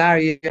Elazar ben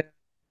Azariah,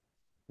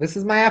 this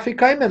is my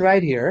afikaimen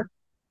right here.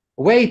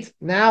 Wait,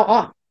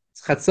 now,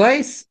 it's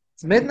chatzos,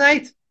 it's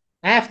midnight.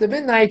 After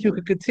midnight, you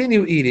could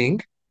continue eating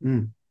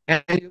and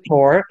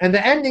more. And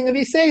the ending of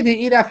Yisei, they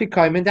eat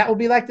afikaimen, that will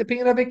be like the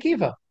opinion of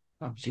Akiva.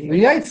 The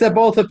Yaitz said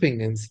both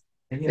opinions.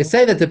 They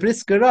say that the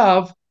Brisker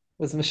Rav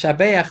was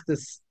Meshabeach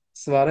this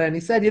Svara, and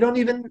he said, you don't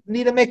even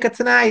need to make it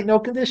tonight, no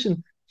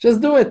condition. Just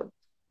do it.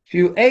 If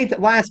you ate the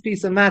last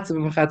piece of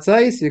matzah with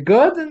chatzos, you're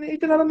good, and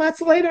eat another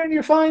matzah later, and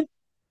you're fine.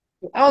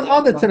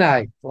 On the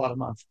tonight. A lot of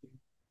matzah.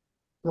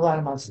 A lot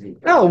of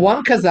matzah. No,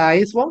 one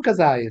kazayis. You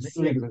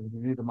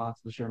need the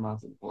matzah, the share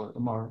matzah for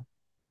tomorrow.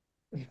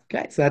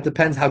 Okay, so that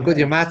depends how good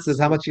your matzah is,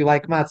 how much you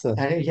like matzah.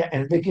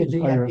 And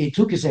he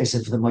took his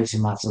ace for the mitzi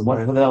matzah.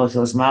 One for the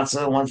Halachos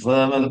matzah, one for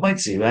the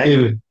mitzi,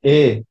 right?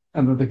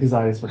 And the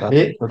kazayis for that.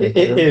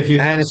 If you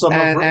and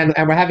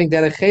we're having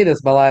Derech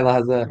Chedes, Balayla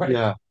has a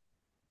yeah.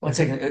 1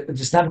 second,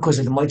 just not because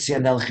of the mitzi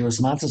and the Halachos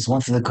matzahs,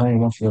 one for the kohen,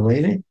 one for the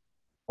lady.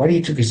 Why do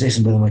you took his ace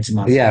for the mitzi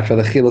matzah? Yeah, for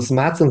the chilas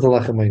matzah and the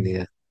lechem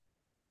oiniya.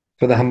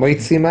 For the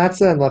hamoitzi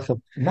matzah and lechem.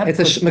 It's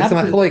a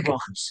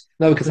machloikis.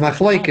 No, because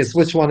machloikis.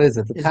 Which one is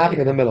it? The top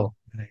or the middle?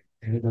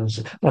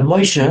 But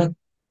Moshe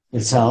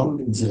itself,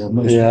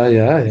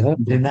 yeah,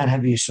 did not have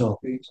Yisrael.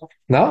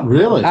 No,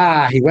 Really?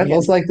 He went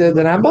also like the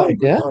Rambam.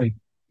 Yeah,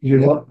 he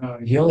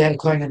only had a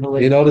coin in the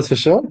lady. you know this for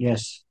sure.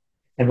 Yes,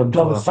 and but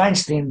David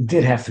Feinstein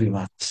did have 3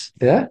 months.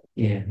 Yeah.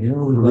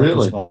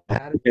 Really? Am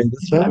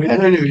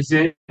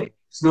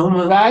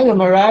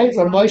I right?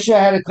 Or Moshe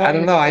had a coin. I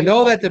don't know. I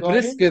know that the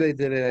Brisker they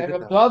did it.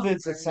 And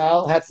David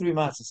Zatzal had 3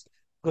 months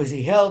because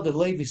he held the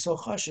Levi so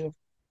chashuv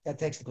that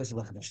takes the place of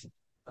Lechem.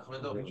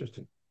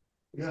 Interesting.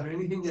 Yeah,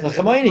 anything That's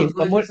the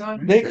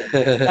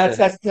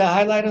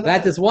highlight of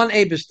that. That is one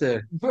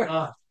Abishter.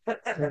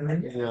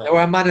 Or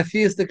a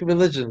monotheistic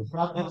religion.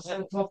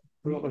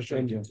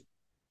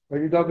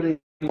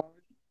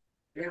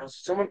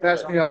 Someone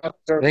passed me up.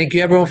 Thank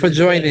you, everyone, for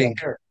joining.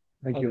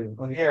 Thank you.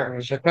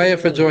 Shakaya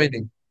for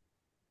joining.